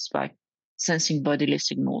that's like sensing bodily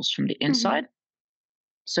signals from the Hmm. inside,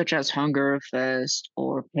 such as hunger, thirst,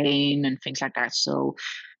 or pain, and things like that. So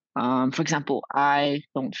for example, I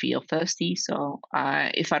don't feel thirsty, so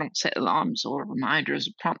if I don't set alarms or reminders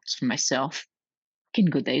or prompts for myself, I can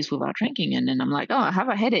go days without drinking, and then I'm like, oh, I have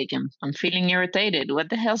a headache. I'm feeling irritated. What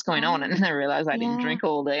the hell's going on? And Oh, then I realize I didn't yeah. drink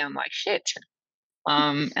all day. I'm like, shit.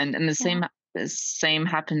 And Yeah. the same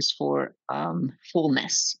happens for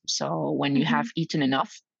fullness. So when you have Mhm. eaten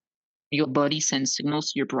enough, your body sends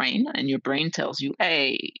signals to your brain, and your brain tells you,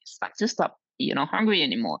 hey, it's time to stop, hungry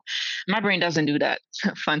anymore. My brain doesn't do that.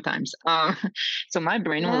 Fun times. So my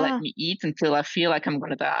brain will let Yeah. me eat until I feel like I'm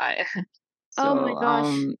gonna die. Oh my So gosh.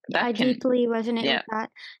 I that can, deeply resonate with yeah, that.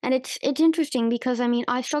 And it's interesting because I mean,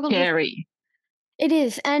 I struggled with scary. it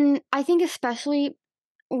is. And I think especially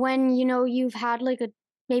when, you've had like a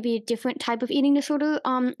maybe a different type of eating disorder,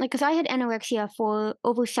 like cuz I had anorexia for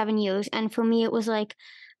over 7 years, and for me it was like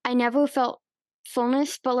I never felt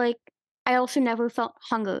fullness, but like I also never felt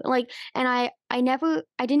hunger. Like, and I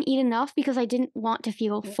didn't eat enough because I didn't want to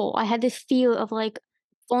feel full. I had this fear of like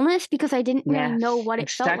fullness because I didn't really know Yes, what it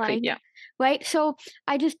felt exactly. like, Yeah. right? So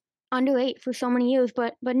I just underate for so many years,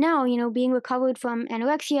 but now, being recovered from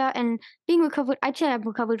anorexia and being recovered, I'd say I've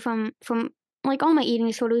recovered from like all my eating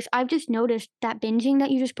disorders, I've just noticed that binging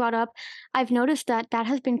that you just brought up, I've noticed that that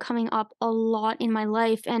has been coming up a lot in my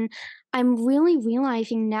life, and I'm really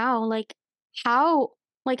realizing now, how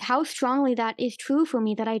how strongly that is true for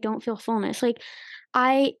me that I don't feel fullness. Like,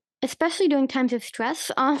 I especially during times of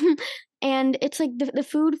stress, and it's like the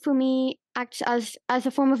food for me acts as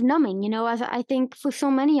a form of numbing, as I think for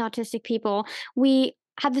so many autistic people, we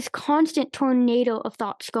have this constant tornado of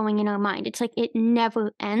thoughts going in our mind. It's like it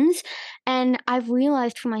never ends. And I've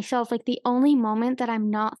realized for myself, like the only moment that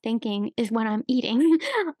I'm not thinking is when I'm eating.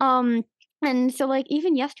 um, and so like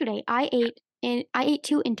even yesterday, I ate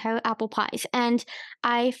two entire apple pies and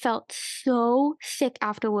I felt so sick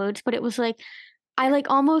afterwards, but it was like I like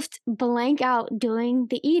almost blank out during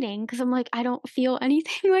the eating because I'm like, I don't feel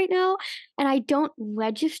anything right now. And I don't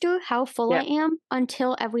register how full I Yeah, am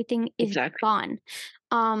until everything is exactly. gone.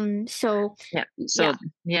 So Yeah. So yeah,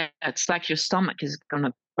 yeah, it's like your stomach is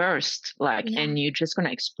gonna burst, like, yeah, and you're just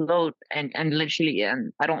gonna explode, and literally,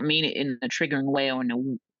 and I don't mean it in a triggering way or in a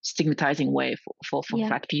stigmatizing way for yeah,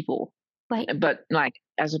 fat people, right. but like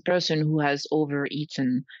as a person who has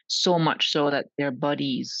overeaten so much so that their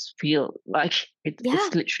bodies feel like Yeah,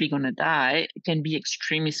 it's literally gonna die, it can be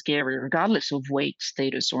extremely scary, regardless of weight,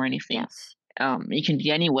 status, or anything. yes, You can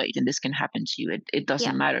be any weight and this can happen to you. It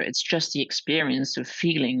yeah, doesn't matter. It's just the experience of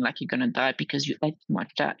feeling like you're going to die because you ate too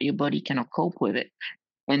much that your body cannot cope with it.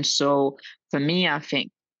 And so for me, I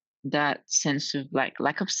think that sense of like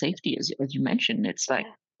lack of safety, as you mentioned, it's like,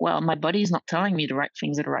 yeah, well, my body is not telling me the right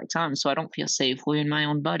things at the right time. So I don't feel safe within my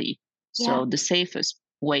own body. yeah, So the safest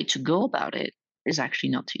way to go about it is actually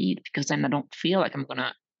not to eat, because then I don't feel like I'm going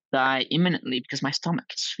to die imminently because my stomach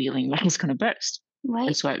is feeling like it's going to burst.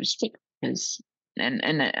 And right, so I restrict because, and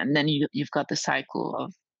then you've got the cycle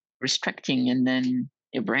of restricting, and then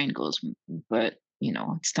your brain goes, but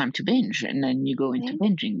it's time to binge, and then you go into right,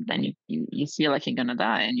 binging, then you feel like you're gonna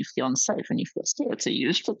die, and you feel unsafe, and you feel scared, so you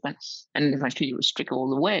restrict them, and eventually you restrict all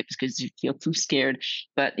the way because you feel too scared.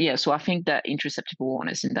 But yeah, so I think that interoceptive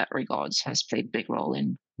awareness in that regards has played a big role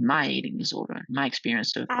in my eating disorder, my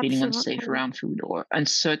experience of feeling unsafe absolutely. around food or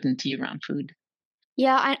uncertainty around food.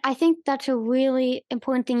 Yeah, I think that's a really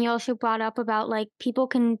important thing you also brought up about like people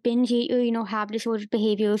can binge eat or, have disordered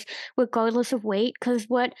behaviors regardless of weight. Because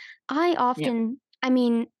what I Yeah, often, I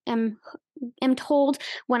mean, am told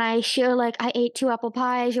when I share like I ate two apple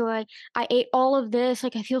pies or I ate all of this,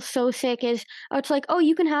 like I feel so sick is it's like, oh,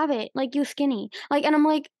 you can have it, like you're skinny. Like, and I'm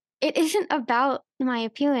like, it isn't about my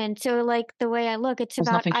appearance or like the way I look. It's has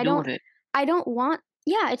about nothing to do with it. I don't want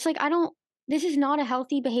yeah, it's like I don't this is not a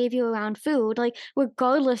healthy behavior around food, like,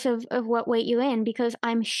 regardless of what weight you're in, because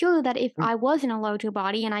I'm sure that if Mm, I was in a larger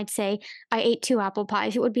body and I'd say I ate 2 apple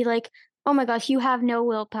pies, it would be like, "Oh my gosh, you have no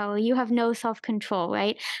willpower, you have no self-control,"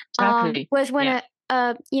 right? exactly. Whereas when Yeah,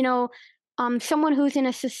 someone who's in a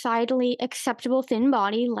societally acceptable thin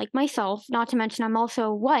body like myself, not to mention I'm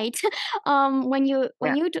also white,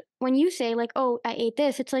 yeah. when you say like, "Oh, I ate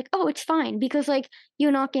this," it's like, "Oh, it's fine," because, like,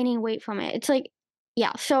 you're not gaining weight from it. It's like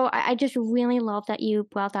yeah, so I just really love that you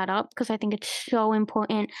brought that up because I think it's so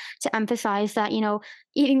important to emphasize that,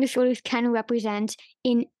 eating disorders can represent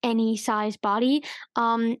in any size body.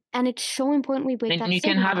 And it's so important we break And that you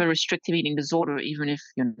can have stigma. a restrictive eating disorder even if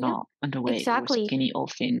you're Yeah, not underweight or exactly. skinny or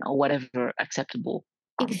thin or whatever acceptable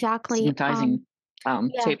Exactly. stigmatizing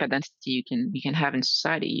Yeah, shape identity you can have in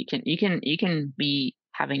society. You can be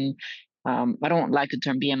having I don't like the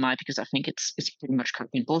term BMI because I think it's pretty much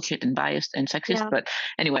fucking bullshit and biased and sexist. yeah, But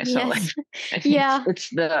anyway, so yes. it's Yeah, it's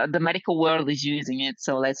the medical world is using it,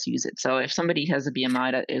 so let's use it. So if somebody has a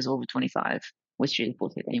BMI that is over 25, which is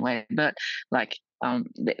bullshit anyway, but like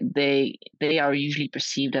they are usually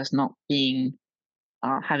perceived as not being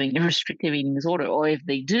having a restrictive eating disorder, or if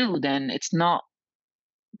they do, then it's not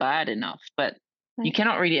bad enough. But you right.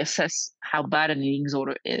 cannot really assess how bad an eating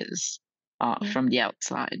disorder is Yeah. from the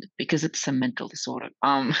outside because it's a mental disorder.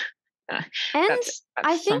 And That's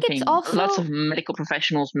I think it's something lots also of medical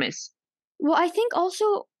professionals miss. well, I think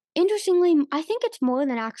also interestingly, I think it's more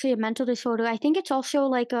than actually a mental disorder. I think it's also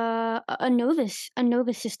like a nervous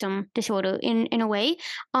system disorder in a way.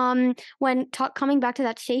 When coming back to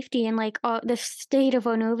that safety and like the state of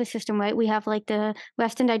our nervous system, right? We have like the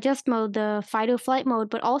rest and digest mode, the fight or flight mode,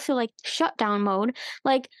 but also like shutdown mode.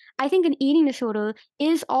 Like I think an eating disorder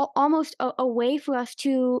is almost a way for us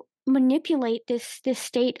to manipulate this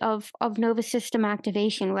state of nervous system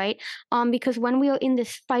activation, right? Because when we are in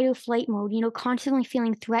this fight or flight mode, constantly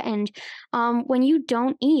feeling threatened, when you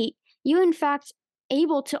don't eat, you in fact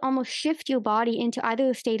able to almost shift your body into either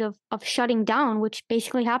a state of shutting down, which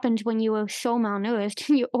basically happens when you are so malnourished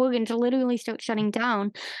and your organs literally start shutting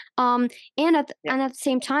down. Um, Yeah. and at the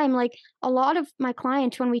same time, like a lot of my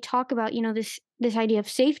clients, when we talk about, this idea of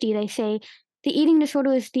safety, they say the eating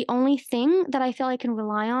disorder is the only thing that I feel I can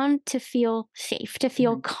rely on to feel safe, to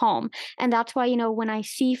feel Mhm. calm. And that's why, when I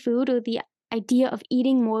see food or the idea of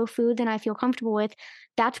eating more food than I feel comfortable with,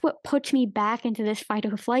 that's what puts me back into this fight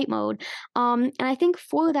or flight mode. And I think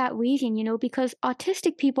for that reason, because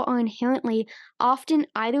autistic people are inherently often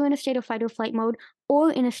either in a state of fight or flight mode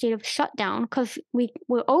or in a state of shutdown because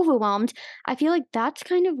we're overwhelmed. I feel like that's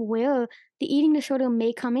kind of where the eating disorder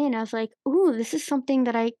may come in as like, ooh, this is something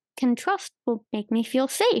that I can trust will make me feel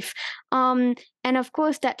safe. And of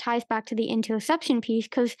course, that ties back to the interoception piece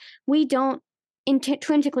because we don't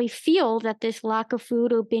intrinsically feel that this lack of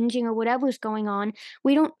food or binging or whatever is going on.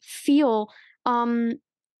 We don't feel, um,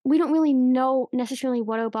 we don't really know necessarily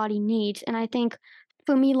what our body needs. And I think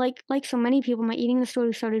for me, like so many people, my eating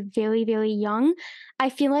disorder started very, very young. I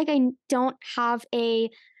feel like don't have a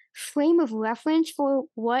frame of reference for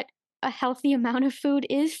what a healthy amount of food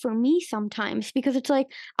is for me sometimes because it's like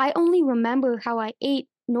I only remember how I ate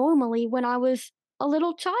normally when I was a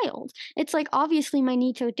little child. It's like obviously my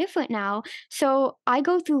needs are different now. So I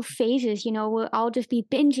go through phases, where I'll just be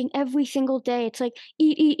binging every single day. It's like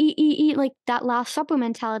eat, eat, eat, eat, eat, like that last supper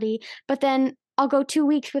mentality. But then I'll go 2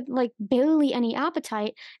 weeks with like barely any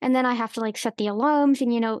appetite. And then I have to like set the alarms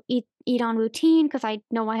and, eat on routine because I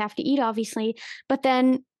know I have to eat, obviously. But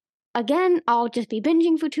then again, I'll just be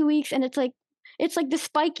binging for 2 weeks. And it's like the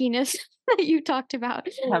spikiness that you talked about.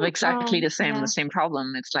 I have exactly the Yeah, same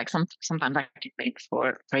problem. It's like sometimes I can wait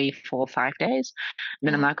for 3, 4, 5 days.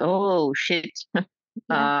 Then I'm yeah, like, oh shit.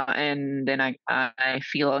 yeah, And then I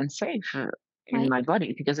feel unsafe in right. my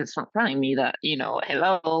body because it's not telling me that,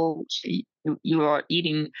 hello, you are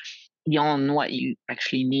eating beyond what you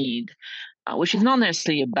actually need, which is Yeah, not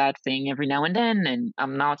necessarily a bad thing every now and then. And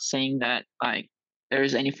I'm not saying that like there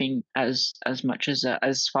is anything as much as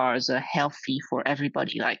far as a healthy for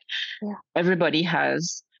everybody. Like yeah, everybody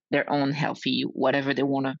has their own healthy, whatever they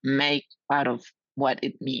want to make out of what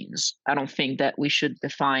it means. I don't think that we should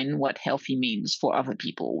define what healthy means for other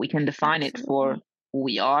people. We can define it for absolutely. who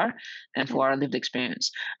we are and Yeah. for our lived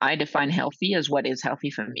experience. I define healthy as what is healthy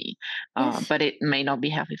for me, Yes, but it may not be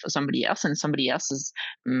healthy for somebody else, and somebody else is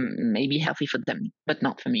maybe healthy for them, but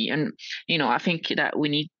not for me. And I think that we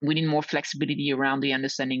need more flexibility around the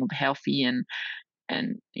understanding of healthy. And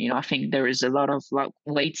I think there is a lot of like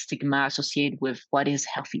weight stigma associated with what is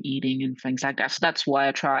healthy eating and things like that. So that's why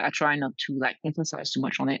I try not to like emphasize too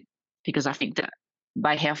much on it, because I think that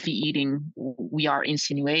by healthy eating we are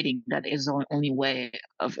insinuating that is the only way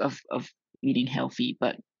of eating healthy.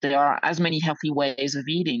 But there are as many healthy ways of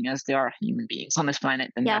eating as there are human beings on this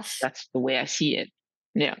planet, and that's yes. that's the way I see it.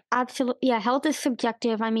 Yeah, Absolutely. Yeah, health is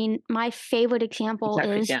subjective. I mean, my favorite example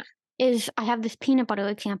exactly. is Yeah. I have this peanut butter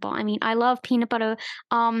example. I mean, I love peanut butter.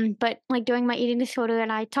 But like during my eating disorder,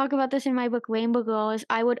 and I talk about this in my book Rainbow Girl, is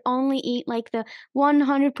I would only eat like the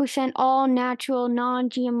 100% all natural,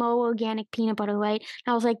 non-GMO organic peanut butter, right?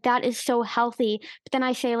 And I was like, that is so healthy. But then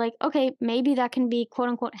I say like, okay, maybe that can be quote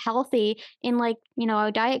unquote healthy in like,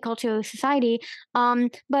 our diet culture or society.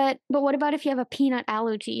 But what about if you have a peanut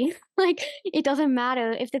allergy? Like, it doesn't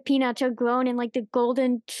matter if the peanuts are grown in, like, the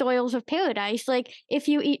golden soils of paradise, like, if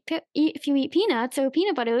you eat peanuts or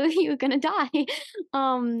peanut butter, you're gonna die.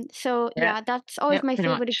 So, Yeah. yeah, that's Yeah. always my Pretty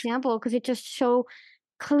favorite much. example because it just so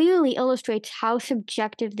clearly illustrates how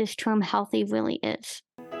subjective this term healthy really is.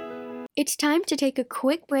 It's time to take a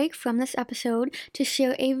quick break from this episode to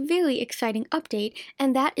share a very exciting update,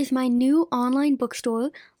 and that is my new online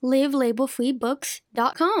bookstore,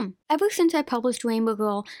 livelabelfreebooks.com. Ever since I published Rainbow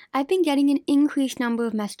Girl, I've been getting an increased number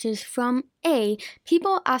of messages from A,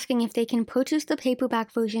 people asking if they can purchase the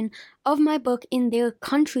paperback version of my book in their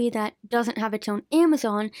country that doesn't have its own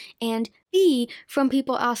Amazon, and B, from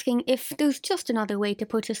people asking if there's just another way to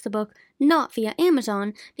purchase the book not via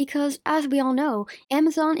Amazon, because as we all know,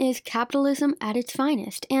 Amazon is capitalism at its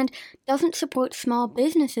finest and doesn't support small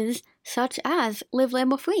businesses such as Live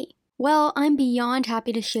Label Free. Well, I'm beyond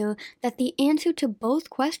happy to share that the answer to both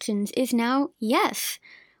questions is now yes.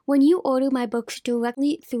 When you order my books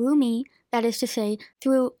directly through me, that is to say,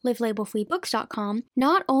 through livelabelfreebooks.com,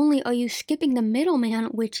 not only are you skipping the middleman,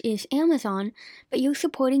 which is Amazon, but you're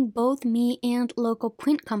supporting both me and local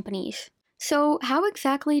print companies. So, how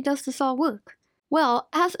exactly does this all work? Well,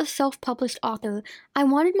 as a self-published author, I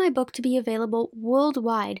wanted my book to be available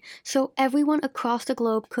worldwide so everyone across the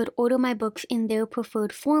globe could order my books in their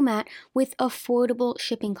preferred format with affordable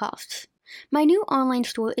shipping costs. My new online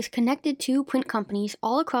store is connected to print companies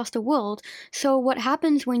all across the world, so what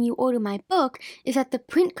happens when you order my book is that the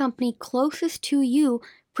print company closest to you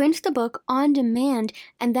prints the book on demand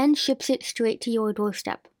and then ships it straight to your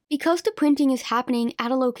doorstep. Because the printing is happening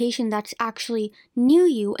at a location that's actually near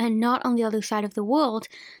you and not on the other side of the world,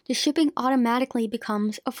 the shipping automatically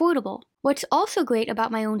becomes affordable. What's also great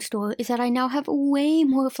about my own store is that I now have way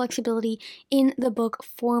more flexibility in the book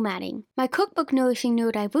formatting. My cookbook Nourishing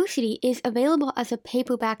Neurodiversity is available as a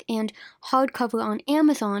paperback and hardcover on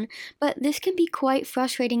Amazon, but this can be quite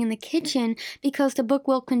frustrating in the kitchen because the book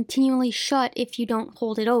will continually shut if you don't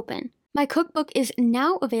hold it open. My cookbook is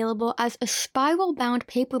now available as a spiral-bound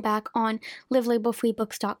paperback on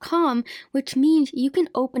livelabelfreebooks.com, which means you can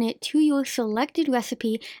open it to your selected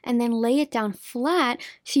recipe and then lay it down flat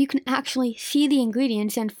so you can actually see the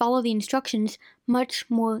ingredients and follow the instructions much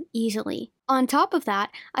more easily. On top of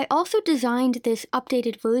that, I also designed this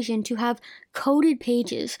updated version to have coded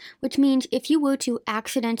pages, which means if you were to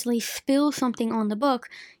accidentally spill something on the book,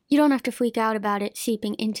 you don't have to freak out about it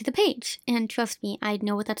seeping into the page. And trust me, I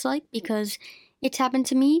know what that's like because it's happened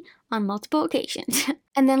to me on multiple occasions.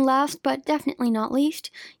 And then last but definitely not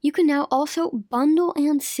least, you can now also bundle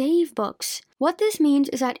and save books. What this means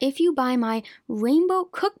is that if you buy my Rainbow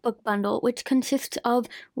Cookbook Bundle, which consists of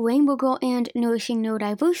Rainbow Girl and Nourishing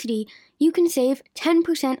Neurodiversity, you can save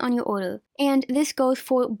 10% on your order. And this goes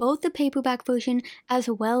for both the paperback version as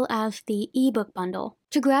well as the ebook bundle.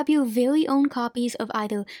 To grab your very own copies of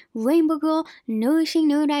either Rainbow Girl, Nourishing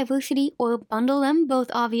Neurodiversity, or bundle them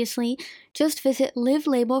both obviously, just visit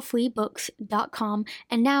livelabelfreebooks.com.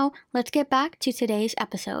 And now, let's get back to today's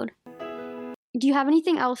episode. Do you have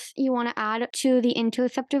anything else you want to add to the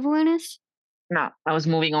interoceptive awareness? No, I was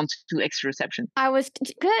moving on to exteroception. I was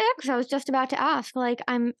just about to ask.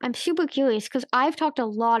 I'm super curious because I've talked a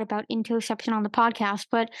lot about interoception on the podcast,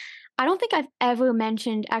 but I don't think I've ever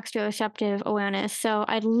mentioned exteroceptive awareness. So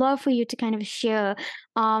I'd love for you to kind of share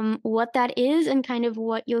what that is and kind of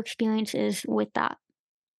what your experience is with that.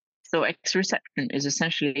 So exteroception is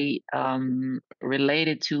essentially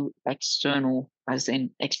related to external, as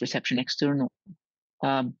in exteroception, external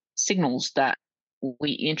signals that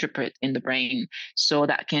we interpret in the brain. So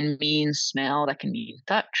that can mean smell, that can mean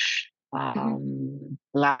touch,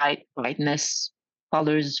 light, lightness,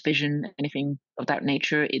 colors, vision, anything of that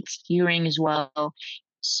nature. It's hearing as well.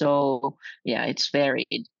 So yeah, it's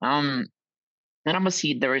varied. And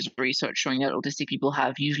obviously there is research showing that autistic people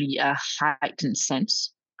have usually a heightened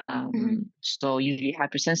sense. So usually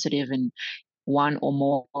hypersensitive in one or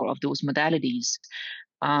more of those modalities.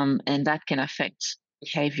 And that can affect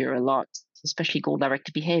behavior a lot, especially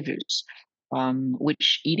goal-directed behaviors,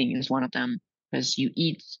 which eating is one of them, because you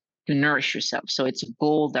eat to nourish yourself. So it's a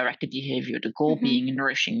goal-directed behavior, the goal being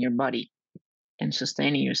nourishing your body and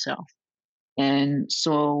sustaining yourself. And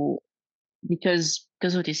so because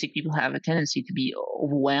autistic people have a tendency to be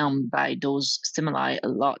overwhelmed by those stimuli a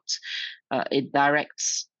lot, it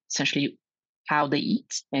directs essentially how they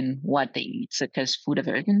eat and what they eat, such as food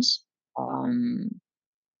aversions.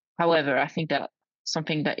 However, I think that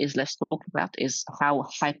something that is less talked about is how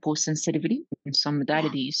hyposensitivity in some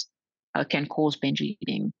modalities can cause binge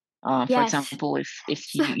eating. For example, if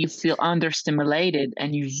you feel understimulated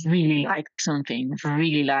and you really like something,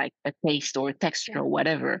 really like a taste or a texture or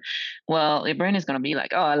whatever, well, your brain is going to be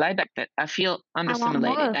like, oh, I like that. I feel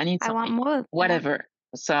understimulated. I need something. I want more. Whatever.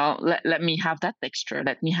 So let me have that texture.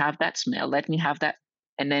 Let me have that smell. Let me have that.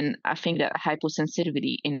 And then I think that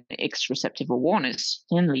hyposensitivity in exteroceptive awareness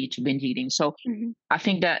can lead to binge eating. So I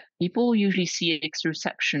think that people usually see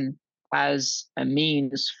exteroception as a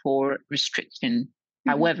means for restriction.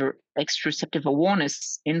 However, exteroceptive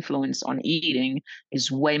awareness influence on eating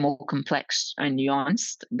is way more complex and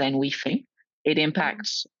nuanced than we think. It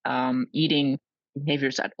impacts eating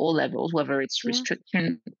behaviors at all levels, whether it's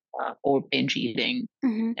restriction or binge eating.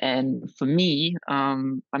 And for me, I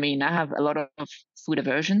mean, I have a lot of food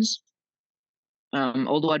aversions.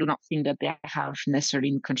 Although I do not think that they have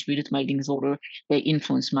necessarily contributed to my eating disorder, they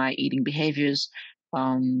influence my eating behaviors.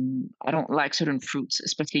 I don't like certain fruits,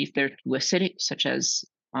 especially if they're too acidic, such as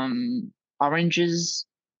oranges.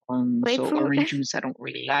 So orange juice I don't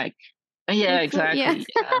really like. Yeah, exactly.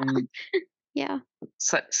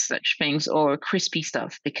 Such things, or crispy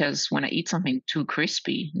stuff, because when I eat something too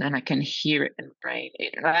crispy, then I can hear it in the brain.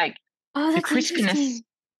 The crispiness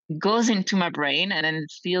goes into my brain, and then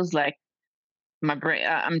it feels like my brain.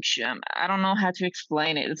 I don't know how to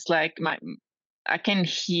explain it. It's like I can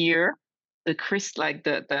hear the crisp, like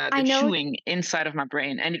the chewing inside of my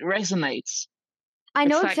brain, and it resonates. I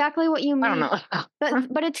know exactly what you mean. I don't know.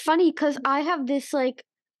 but it's funny because I have this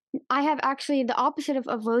I have actually the opposite of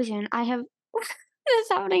aversion. I have this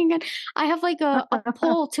happening again. I have like a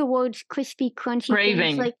pull towards crispy, crunchy things.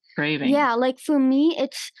 Craving, Like, craving. yeah, like for me,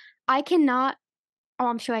 it's I cannot. Oh,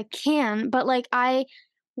 I'm sure I can, but like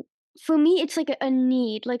for me, it's like a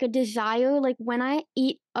need, like a desire. Like when I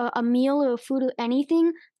eat a meal or food or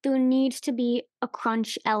anything, there needs to be a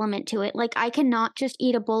crunch element to it. Like I cannot just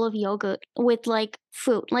eat a bowl of yogurt with like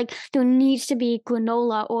fruit. Like there needs to be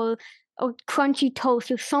granola or crunchy toast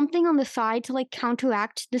or something on the side to like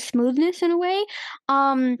counteract the smoothness in a way.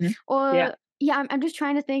 Mhm. Yeah. Or yeah, I'm just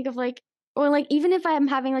trying to think of like or like even if I'm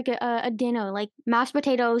having like a dinner, like mashed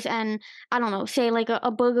potatoes and I don't know, say like a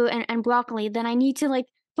burger and broccoli, then I need to like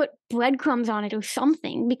put breadcrumbs on it or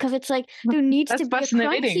something because it's like there needs to That's be a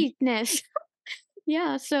fascinating. crunchiness.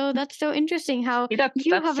 Yeah, so that's so interesting how See, that's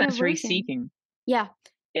you that's have an sensory aversion. seeking. Yeah.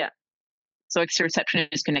 Yeah. So exteroception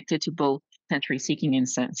is connected to both sensory seeking and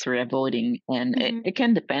sensory avoiding, and it, Mhm. it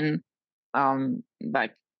can depend.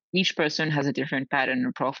 Like each person has a different pattern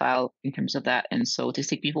or profile in terms of that, and so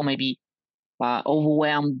autistic people may be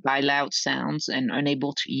overwhelmed by loud sounds and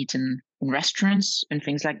unable to eat in restaurants and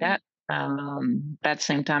things like that. But at the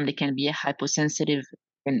same time, they can be hypersensitive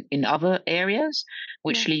in other areas, Yeah.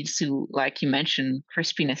 which leads to, like you mentioned,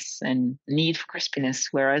 crispiness and need for crispiness,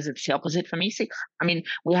 whereas it's the opposite for me. See, I mean,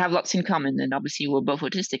 we have lots in common, and obviously we're both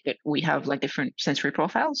autistic, but we have like different sensory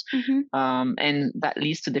profiles, Mhm. and that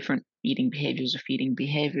leads to different eating behaviors or feeding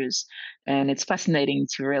behaviors. And it's fascinating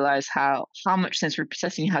to realize how much sensory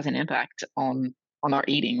processing has an impact on our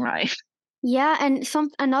eating, right? Yeah, and some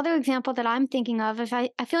another example that I'm thinking of is I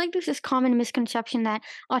feel like there's this common misconception that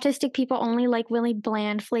autistic people only like really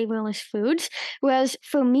bland, flavorless foods. Whereas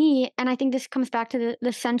for me, and I think this comes back to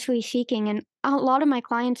the sensory seeking, and a lot of my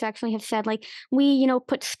clients actually have said like we,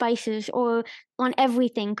 put spices or on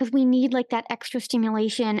everything because we need like that extra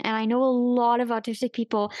stimulation. And I know a lot of autistic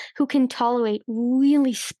people who can tolerate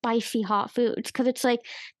really spicy hot foods because it's like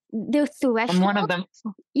their I'm one of threshold. them.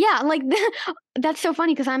 Yeah, like, that's so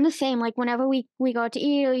funny because 'cause I'm the same, like, whenever we go out to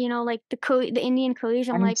eat or, like, the Indian curries,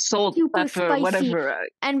 I'm And like, salt, super pepper, spicy, whatever,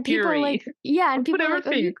 and people are puree. like yeah, I and put people are like, "Are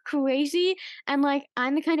you everything. crazy?" And, like,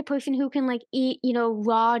 I'm the kind of person who can, like, eat,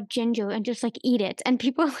 raw ginger and just, like, eat it, and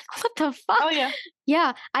people are like, "What the Oh fuck?" yeah.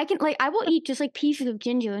 Yeah, I will eat just, like, pieces of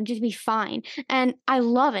ginger and just be fine, and I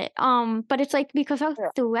love it, but it's, like, because our Yeah.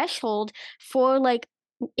 threshold for, like,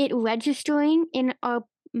 it registering in our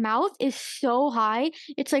mouth is so high,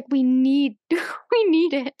 it's like we need we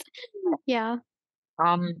need it. Yeah.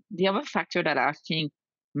 The other factor that I think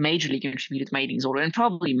majorly contributed to my eating disorder, and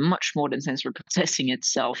probably much more than sensory processing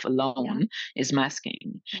itself Yeah. alone, is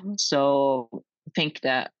masking. Mhm. So I think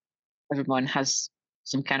that everyone has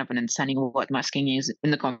some kind of an understanding of what masking is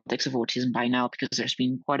in the context of autism by now, because there's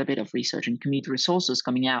been quite a bit of research and community resources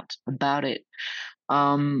coming out about it.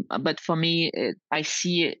 But for me, I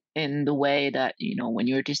see it in the way that, when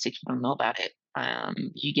you're autistic, you don't know about it.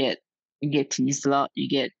 You get teased a lot, you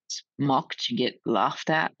get mocked, you get laughed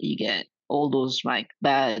at, you get all those like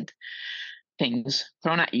bad things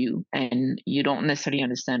thrown at you, and you don't necessarily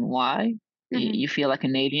understand why. Mhm. You feel like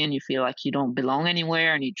an alien, you feel like you don't belong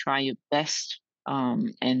anywhere, and you try your best,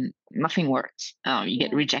 and nothing works. You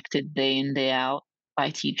get Yeah. rejected day in, day out by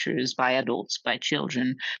teachers, by adults, by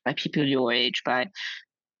children, by people your age, by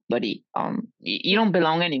buddy. You Yeah. don't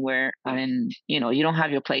belong anywhere, and you don't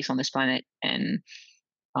have your place on this planet, and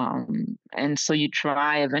so you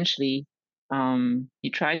try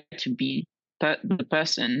to be the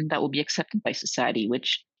person that will be accepted by society,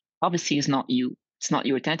 which obviously is not you. It's not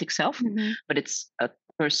your authentic self, Mhm. but it's a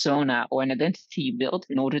persona or an identity you build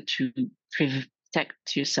in order to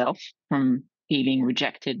protect yourself from feeling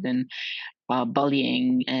rejected and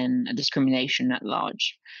bullying and discrimination at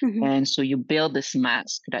large. Mhm. And so you build this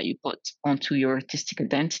mask that you put onto your artistic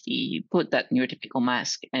identity. You put that neurotypical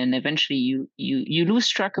mask, and eventually you lose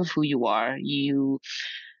track of who you are. You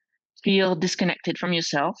feel disconnected from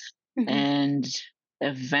yourself, Mhm. and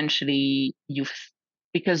eventually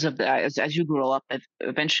because of that, as you grow up,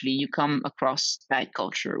 eventually you come across diet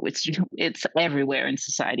culture, which it's everywhere in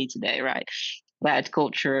society today, right? Diet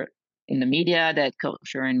culture in the media, diet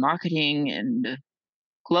culture in marketing, and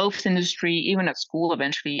clothes industry, even at school,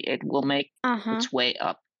 eventually it will make Uh-huh. its way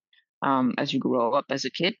up, as you grow up as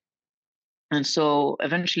a kid. And so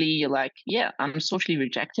eventually you're like, yeah, I'm socially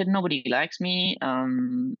rejected. Nobody likes me. I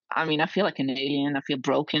mean, I feel like an alien. I feel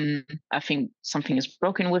broken. I think something is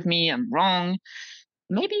broken with me. I'm wrong.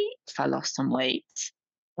 Maybe if I lost some weight,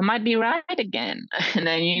 I might be right again. And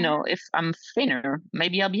then, Yeah. if I'm thinner,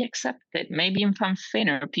 maybe I'll be accepted. Maybe if I'm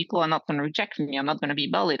thinner, people are not going to reject me. I'm not going to be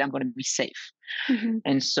bullied. I'm going to be safe. Mhm.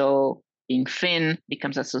 And so being thin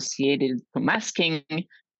becomes associated to masking,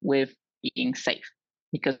 with being safe.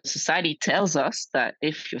 Because society tells us that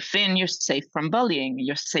if you're thin, you're safe from bullying,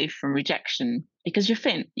 you're safe from rejection because you're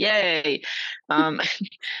thin. Yay! Um,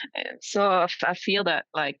 so I feel that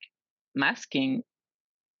like masking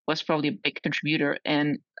was probably a big contributor,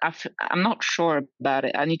 and I'm not sure about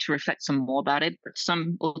it. I need to reflect some more about it. But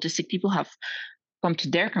some autistic people have come to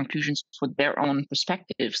their conclusions for their own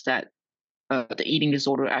perspectives that the eating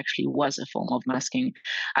disorder actually was a form of masking.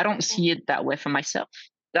 I don't see it that way for myself.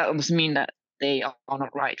 That doesn't mean that they are not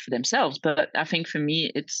right for themselves, but I think for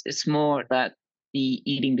me, it's more that the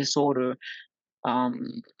eating disorder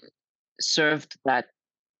um, served that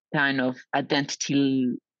kind of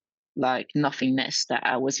identity like nothingness that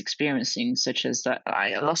I was experiencing, such as that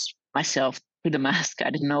I lost myself through the mask. I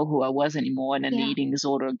didn't know who I was anymore, and then the Yeah. eating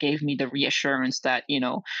disorder gave me the reassurance that Yeah.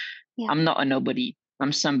 I'm not a nobody.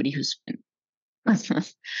 I'm somebody who's Yeah.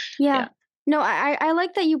 yeah. No, I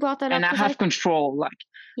like that you brought that up And I because have control. Like,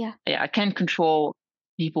 yeah, yeah, I can control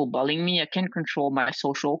people bullying me. I can control my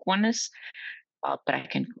social awkwardness, but I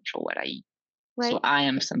can control what I eat. So right. I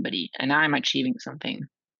am somebody, and I'm achieving something.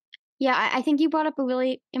 Yeah, I think you brought up a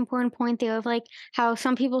really important point there of like how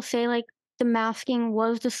some people say like the masking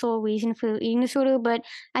was the sole reason for eating disorder, but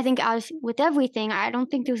I think as with everything, I don't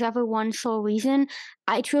think there's ever one sole reason.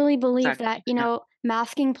 I truly believe that, Exactly. Yeah.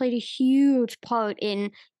 masking played a huge part in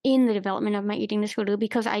the development of my eating disorder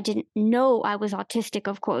because I didn't know I was autistic,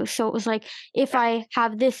 of course. So it was like if Yeah. I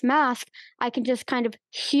have this mask, I can just kind of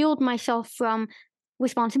shield myself from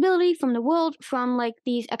responsibility from the world, from like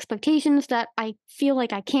these expectations that I feel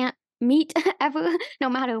like I can't meat ever, no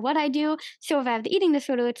matter what I do. So if I have the eating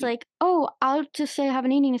disorder, it's like, oh, I'll just say I have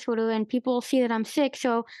an eating disorder and people see that I'm sick,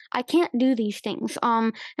 so I can't do these things.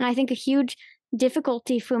 And I think a huge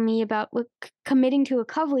difficulty for me about committing to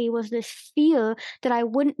recovery was this fear that I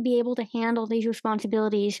wouldn't be able to handle these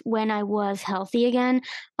responsibilities when I was healthy again.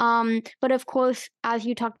 But of course, as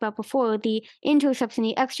you talked about before, the interoception,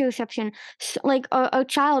 the exteroception, like our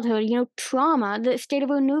childhood, trauma, the state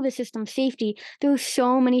of our nervous system, safety, there are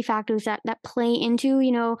so many factors that play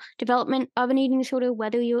into development of an eating disorder,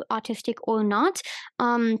 whether you're autistic or not.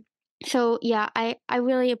 So yeah, I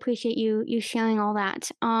really appreciate you sharing all that.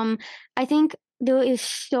 I think there is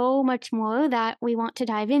so much more that we want to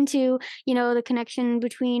dive into. The connection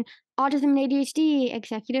between autism and ADHD,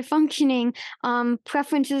 executive functioning,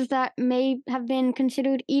 preferences that may have been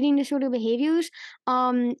considered eating disorder behaviors,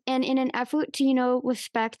 and in an effort to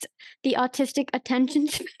respect the autistic attention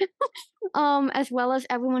span, as well as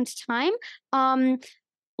everyone's time. Um,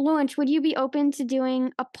 Lawrence, would you be open to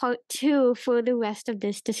doing a part two for the rest of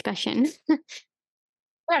this discussion?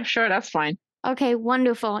 Yeah, sure, that's fine. Okay,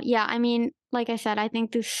 wonderful. Yeah, I mean, like I said, I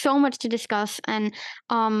think there's so much to discuss, and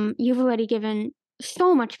you've already given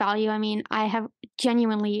so much value. I mean, I have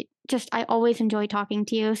genuinely just I always enjoy talking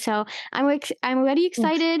to you, so I'm already Thanks.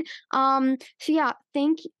 excited. So yeah,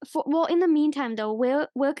 thank you for. Well, in the meantime, though,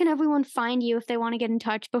 where can everyone find you if they want to get in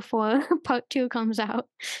touch before part two comes out?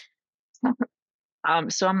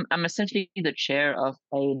 So I'm essentially the chair of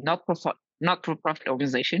a not-for-profit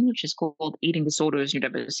organization, which is called Eating Disorders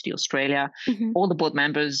Neurodiversity Australia. Hmm. All the board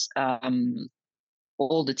members,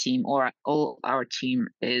 all the team, or all our team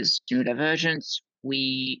is neurodivergent.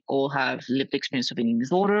 We all have lived experience of eating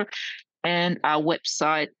disorder, and our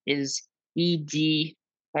website is EDNU.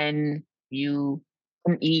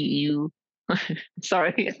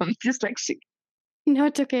 Sorry, I'm dyslexic. No,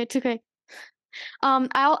 it's okay. It's okay.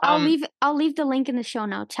 I'll Um, leave the link in the show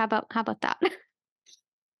notes. How about that?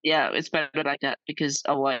 yeah, it's better like that because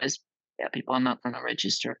otherwise, yeah, people are not going to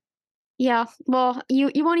register. Yeah, well,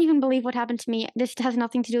 you won't even believe what happened to me. This has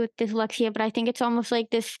nothing to do with dyslexia, but I think it's almost like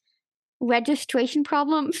this registration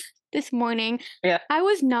problem this morning. Yeah. I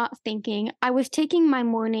was not thinking. I was taking my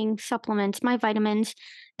morning supplements, my vitamins,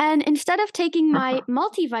 and instead of taking my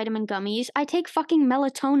multivitamin gummies, I take fucking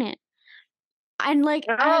melatonin. And like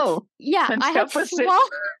Oh, yeah, that's the opposite.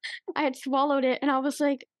 I had swallowed it, and I was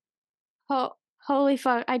like, oh, holy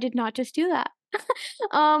fuck, I did not just do that.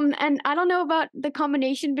 And I don't know about the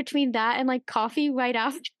combination between that and like coffee right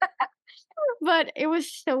after, but it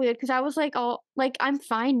was so weird because I was like, all like, I'm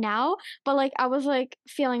fine now, but like, I was like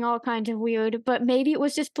feeling all kinds of weird, but maybe it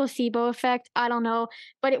was just placebo effect. I don't know.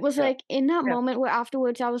 But it was Yeah, like in that yeah, moment where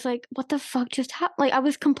afterwards I was like, what the fuck just happened? Like, I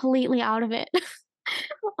was completely out of it.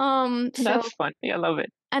 So that's funny. I love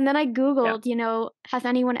it. and then I Yeah. Googled, has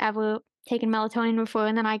anyone ever taken melatonin before?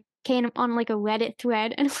 And then I came on like a Reddit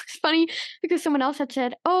thread, and it was funny because someone else had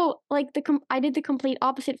said, "Oh, like I did the complete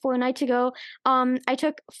opposite 4 nights ago. I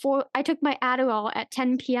took my Adderall at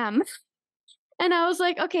 10 p.m." And I was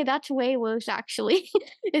like, okay, that's way worse actually.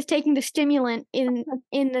 Is taking the stimulant in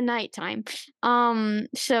the nighttime.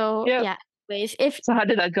 So Yeah. yeah. Anyways, if So how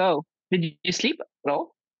did that go? Did you sleep at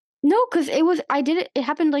all? no, because I did it. It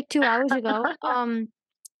happened like 2 hours ago.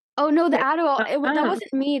 Oh, no, the Okay. Adderall, that Uh-uh.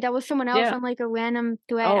 wasn't me, that was someone else Yeah. on, like, a random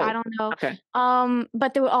thread, I Oh, don't know. okay.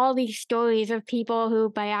 But there were all these stories of people who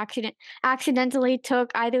by accidentally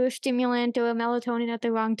took either a stimulant or a melatonin at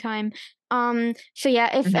the wrong time. So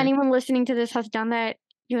yeah, if Mhm. anyone listening to this has done that,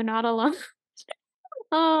 you're not alone.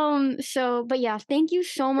 But yeah, thank you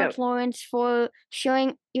so Yep. much, Lawrence, for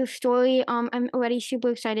sharing your story. I'm already super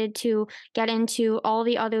excited to get into all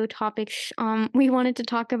the other topics we wanted to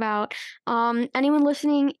talk about. Anyone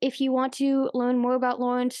listening, if you want to learn more about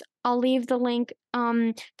Lawrence, I'll leave the link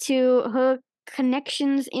to her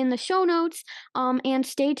connections in the show notes. And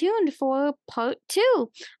stay tuned for part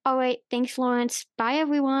 2. All right, thanks, Lawrence. Bye,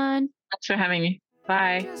 everyone. Thanks for having me.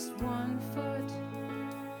 Bye. Just one foot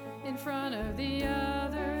in front of the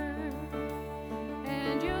other,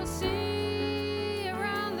 and you'll see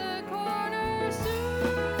around the corner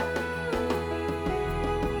soon.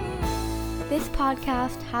 This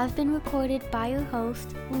podcast has been recorded by your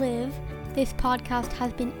host, Liv. This podcast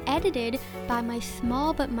has been edited by my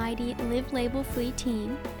small but mighty Live Label Free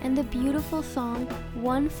team, and the beautiful song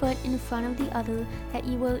One Foot in Front of the Other that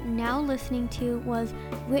you are now listening to was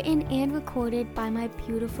written and recorded by my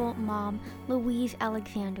beautiful mom, Louise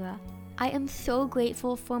Alexandra. I am so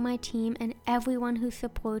grateful for my team and everyone who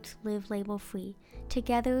supports Live Label Free.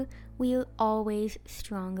 Together, we are always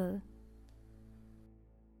stronger.